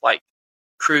some of like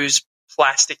Crew's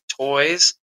plastic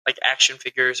toys, like action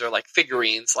figures or like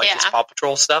figurines, like his Paw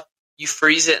Patrol stuff. You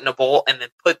freeze it in a bowl and then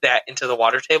put that into the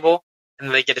water table, and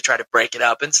then they get to try to break it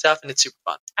up and stuff, and it's super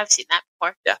fun. I've seen that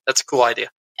before. Yeah, that's a cool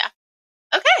idea. Yeah.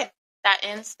 Okay. That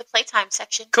ends the playtime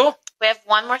section. Cool. We have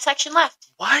one more section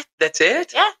left. What? That's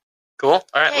it? Yeah. Cool.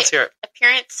 All right, let's hear it.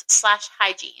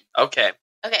 Appearance/hygiene. Okay.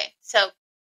 Okay, so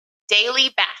daily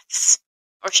baths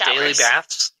or showers. Daily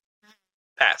baths?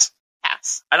 Pass.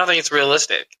 Pass. I don't think it's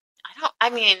realistic.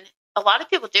 I mean, a lot of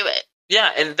people do it.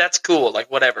 Yeah, and that's cool, like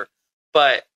whatever.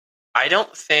 But I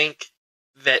don't think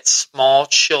that small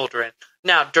children...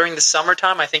 Now, during the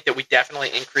summertime, I think that we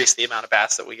definitely increase the amount of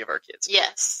baths that we give our kids.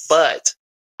 Yes. But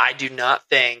I do not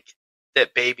think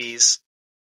that babies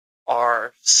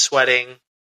are sweating,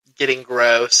 getting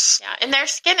gross. Yeah, and their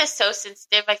skin is so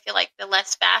sensitive. I feel like the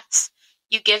less baths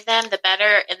you give them, the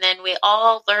better. And then we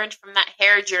all learned from that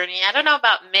hair journey. I don't know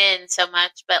about men so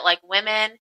much, but like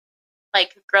women,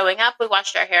 like growing up, we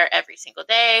washed our hair every single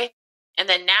day. And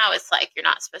then now it's like you're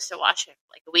not supposed to wash it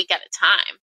for like a week at a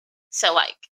time. So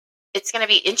like it's going to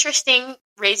be interesting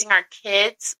raising our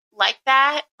kids like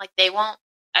that. Like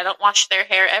I don't wash their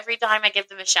hair every time I give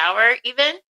them a shower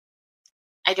even.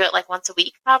 I do it like once a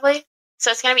week probably.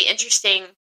 So it's going to be interesting.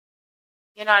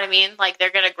 You know what I mean? Like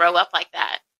they're going to grow up like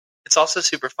that. It's also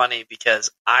super funny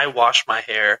because I wash my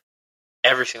hair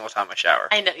every single time I shower.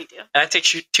 I know you do. And I take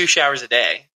 2 showers a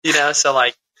day, so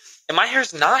like, and my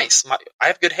hair's nice. I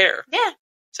have good hair. Yeah.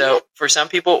 So for some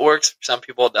people it works, for some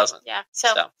people it doesn't. Yeah.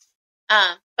 So.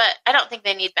 But I don't think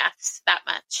they need baths that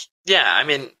much. Yeah, I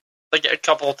mean, like a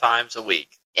couple times a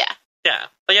week. Yeah. Yeah,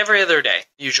 like every other day,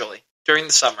 usually, during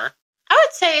the summer. I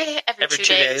would say every 2 2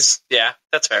 days. Yeah,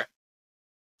 that's fair.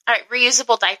 All right,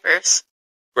 reusable diapers.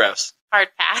 Gross. Hard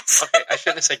pass. Okay, I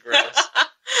shouldn't have said gross.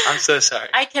 I'm so sorry.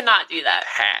 I cannot do that.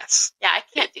 Pass. Yeah, I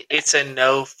can't do that. It's a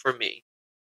no for me.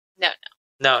 No.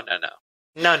 No,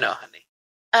 honey.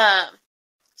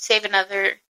 Save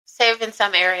in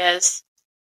some areas,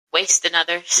 waste in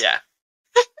others. Yeah.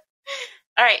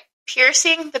 All right,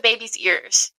 piercing the baby's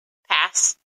ears.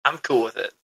 Pass. I'm cool with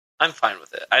it. I'm fine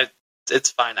with it.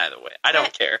 It's fine either way. I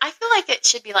don't care. I feel like it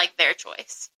should be like their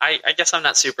choice. I guess I'm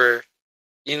not super,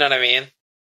 you know what I mean?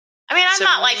 I mean, I'm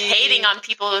not like hating on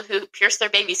people who pierce their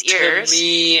baby's ears. To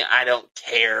me, I don't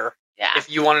care. Yeah. If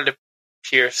you wanted to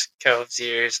pierce Cove's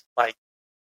ears, like,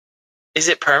 is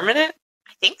it permanent?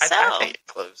 I think so. I think it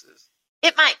closes.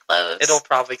 It might close. It'll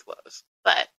probably close.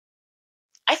 But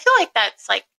I feel like that's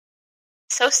like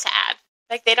so sad.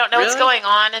 Like they don't know what's going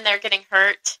on and they're getting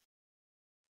hurt.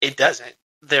 It doesn't.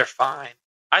 They're fine.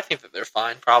 I think that they're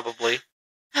fine, probably.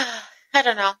 I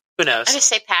don't know. Who knows? I just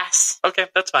say pass. Okay,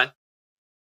 that's fine.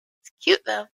 It's cute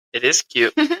though. It is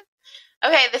cute.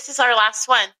 Okay, this is our last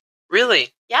one. Really?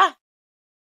 Yeah.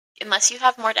 Unless you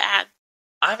have more to add.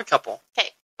 I have a couple. Okay.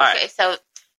 All right. So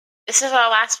this is our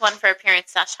last one for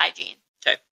appearance/hygiene.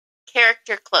 Okay.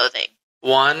 Character clothing.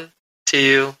 1,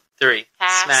 2, 3.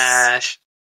 Pass. Smash.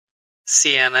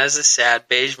 Sienna's a sad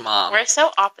beige mom. We're so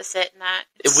opposite in that.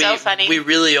 It's so funny. We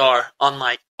really are on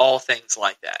like all things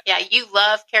like that. Yeah, you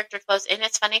love character clothes, and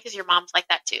it's funny because your mom's like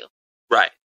that too. Right.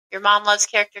 Your mom loves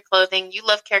character clothing. You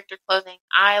love character clothing.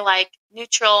 I like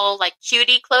neutral, like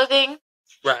cutie clothing.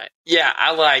 Right. Yeah,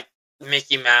 I like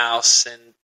Mickey Mouse and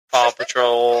Paw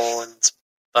Patrol and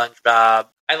SpongeBob.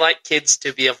 I like kids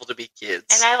to be able to be kids.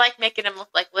 And I like making them look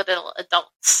like little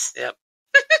adults. Yep.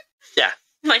 Yeah.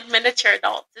 Like miniature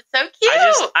adults. It's so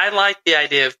cute. I like the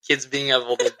idea of kids being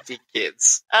able to be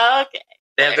kids. Okay.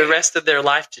 They have the rest of their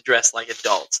life to dress like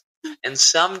adults. And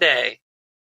someday,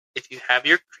 if you have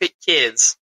your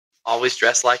kids always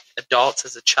dress like adults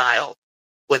as a child,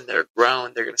 when they're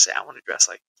grown, they're going to say, I want to dress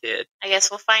like a kid. I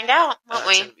guess we'll find out, won't It's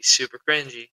we? going to be super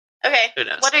cringy. Okay. Who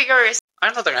knows? What are yours?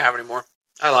 I don't think I have any more.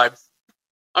 I lied.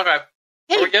 Okay.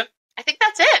 Hey, Are we good? I think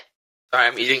that's it. Sorry,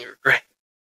 I'm eating regret.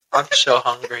 I'm so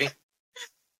hungry.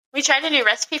 We tried a new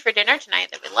recipe for dinner tonight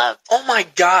that we loved. Oh my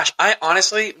gosh.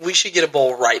 We should get a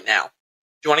bowl right now. Do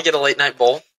you want to get a late night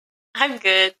bowl? I'm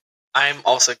good. I'm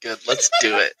also good. Let's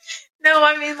do it. No,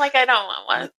 I mean, like, I don't want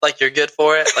one. Like you're good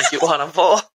for it? Like you want a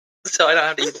bowl? So I don't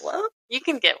have to eat one? You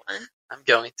can get one. I'm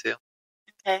going to.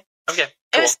 Okay. Okay. It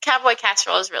Cool. was cowboy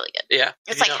casserole is really good. Yeah.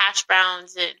 It's like hash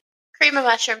browns and cream of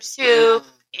mushroom soup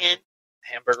and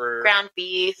hamburger, ground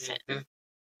beef. Mm-hmm.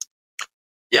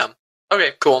 Yum.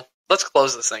 Okay, cool. Let's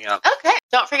close this thing up. Okay.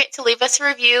 Don't forget to leave us a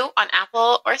review on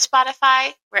Apple or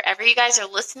Spotify, wherever you guys are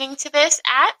listening to this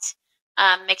at.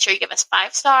 Make sure you give us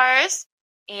 5 stars.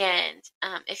 And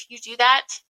if you do that,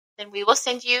 then we will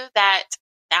send you that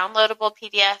downloadable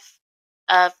PDF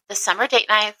of the summer date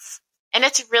nights. And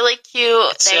it's really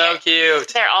cute. It's so cute.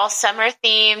 They're all summer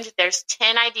themed. There's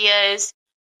 10 ideas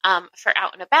for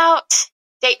out and about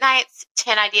date nights,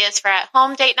 10 ideas for at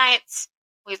home date nights.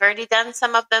 We've already done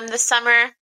some of them this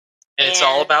summer. And it's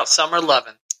all about summer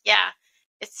loving. Yeah.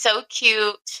 It's so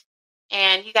cute.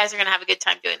 And you guys are going to have a good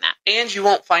time doing that. And you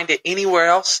won't find it anywhere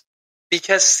else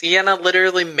because Sienna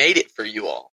literally made it for you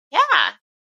all. Yeah.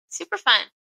 Super fun.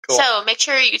 Cool. So make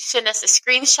sure you send us a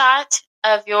screenshot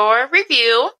of your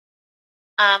review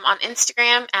on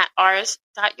Instagram at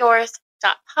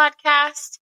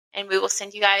ours.yours.podcast. And we will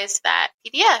send you guys that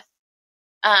PDF.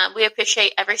 We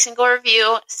appreciate every single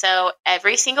review. So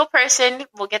every single person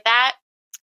will get that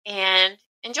and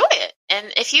enjoy it.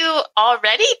 And if you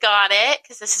already got it,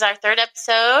 because this is our 3rd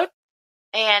episode,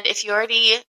 and if you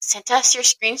already sent us your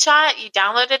screenshot, you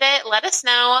downloaded it, let us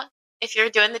know. If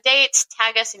you're doing the dates,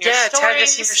 tag us in your stories. Yeah, tag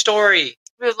us in your story.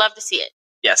 We would love to see it.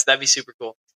 Yes, that'd be super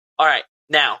cool. All right,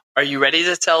 now, are you ready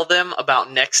to tell them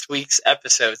about next week's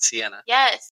episode, Sienna?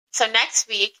 Yes. So next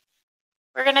week,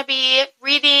 we're going to be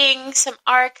reading some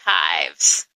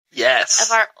archives. Yes.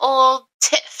 Of our old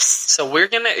tiffs. So we're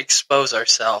going to expose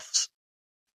ourselves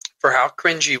for how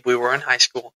cringy we were in high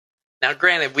school. Now,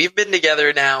 granted, we've been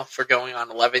together now for going on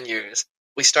 11 years.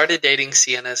 We started dating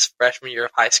Sienna's freshman year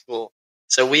of high school.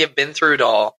 So we have been through it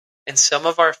all. And some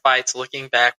of our fights, looking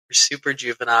back, were super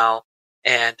juvenile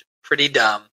and pretty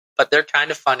dumb. But they're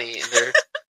kind of funny and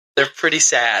they're pretty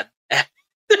sad.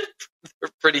 They're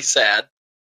pretty sad.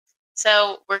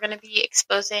 So we're going to be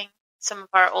exposing some of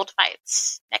our old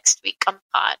fights next week on the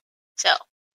pod. So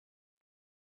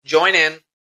join in,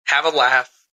 have a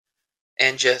laugh,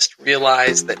 and just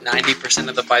realize that 90%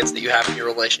 of the fights that you have in your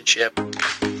relationship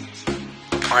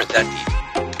aren't that deep.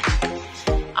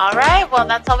 All right. Well,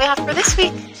 that's all we have for this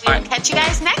week. We will catch you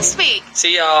guys next week.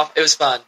 See y'all. It was fun.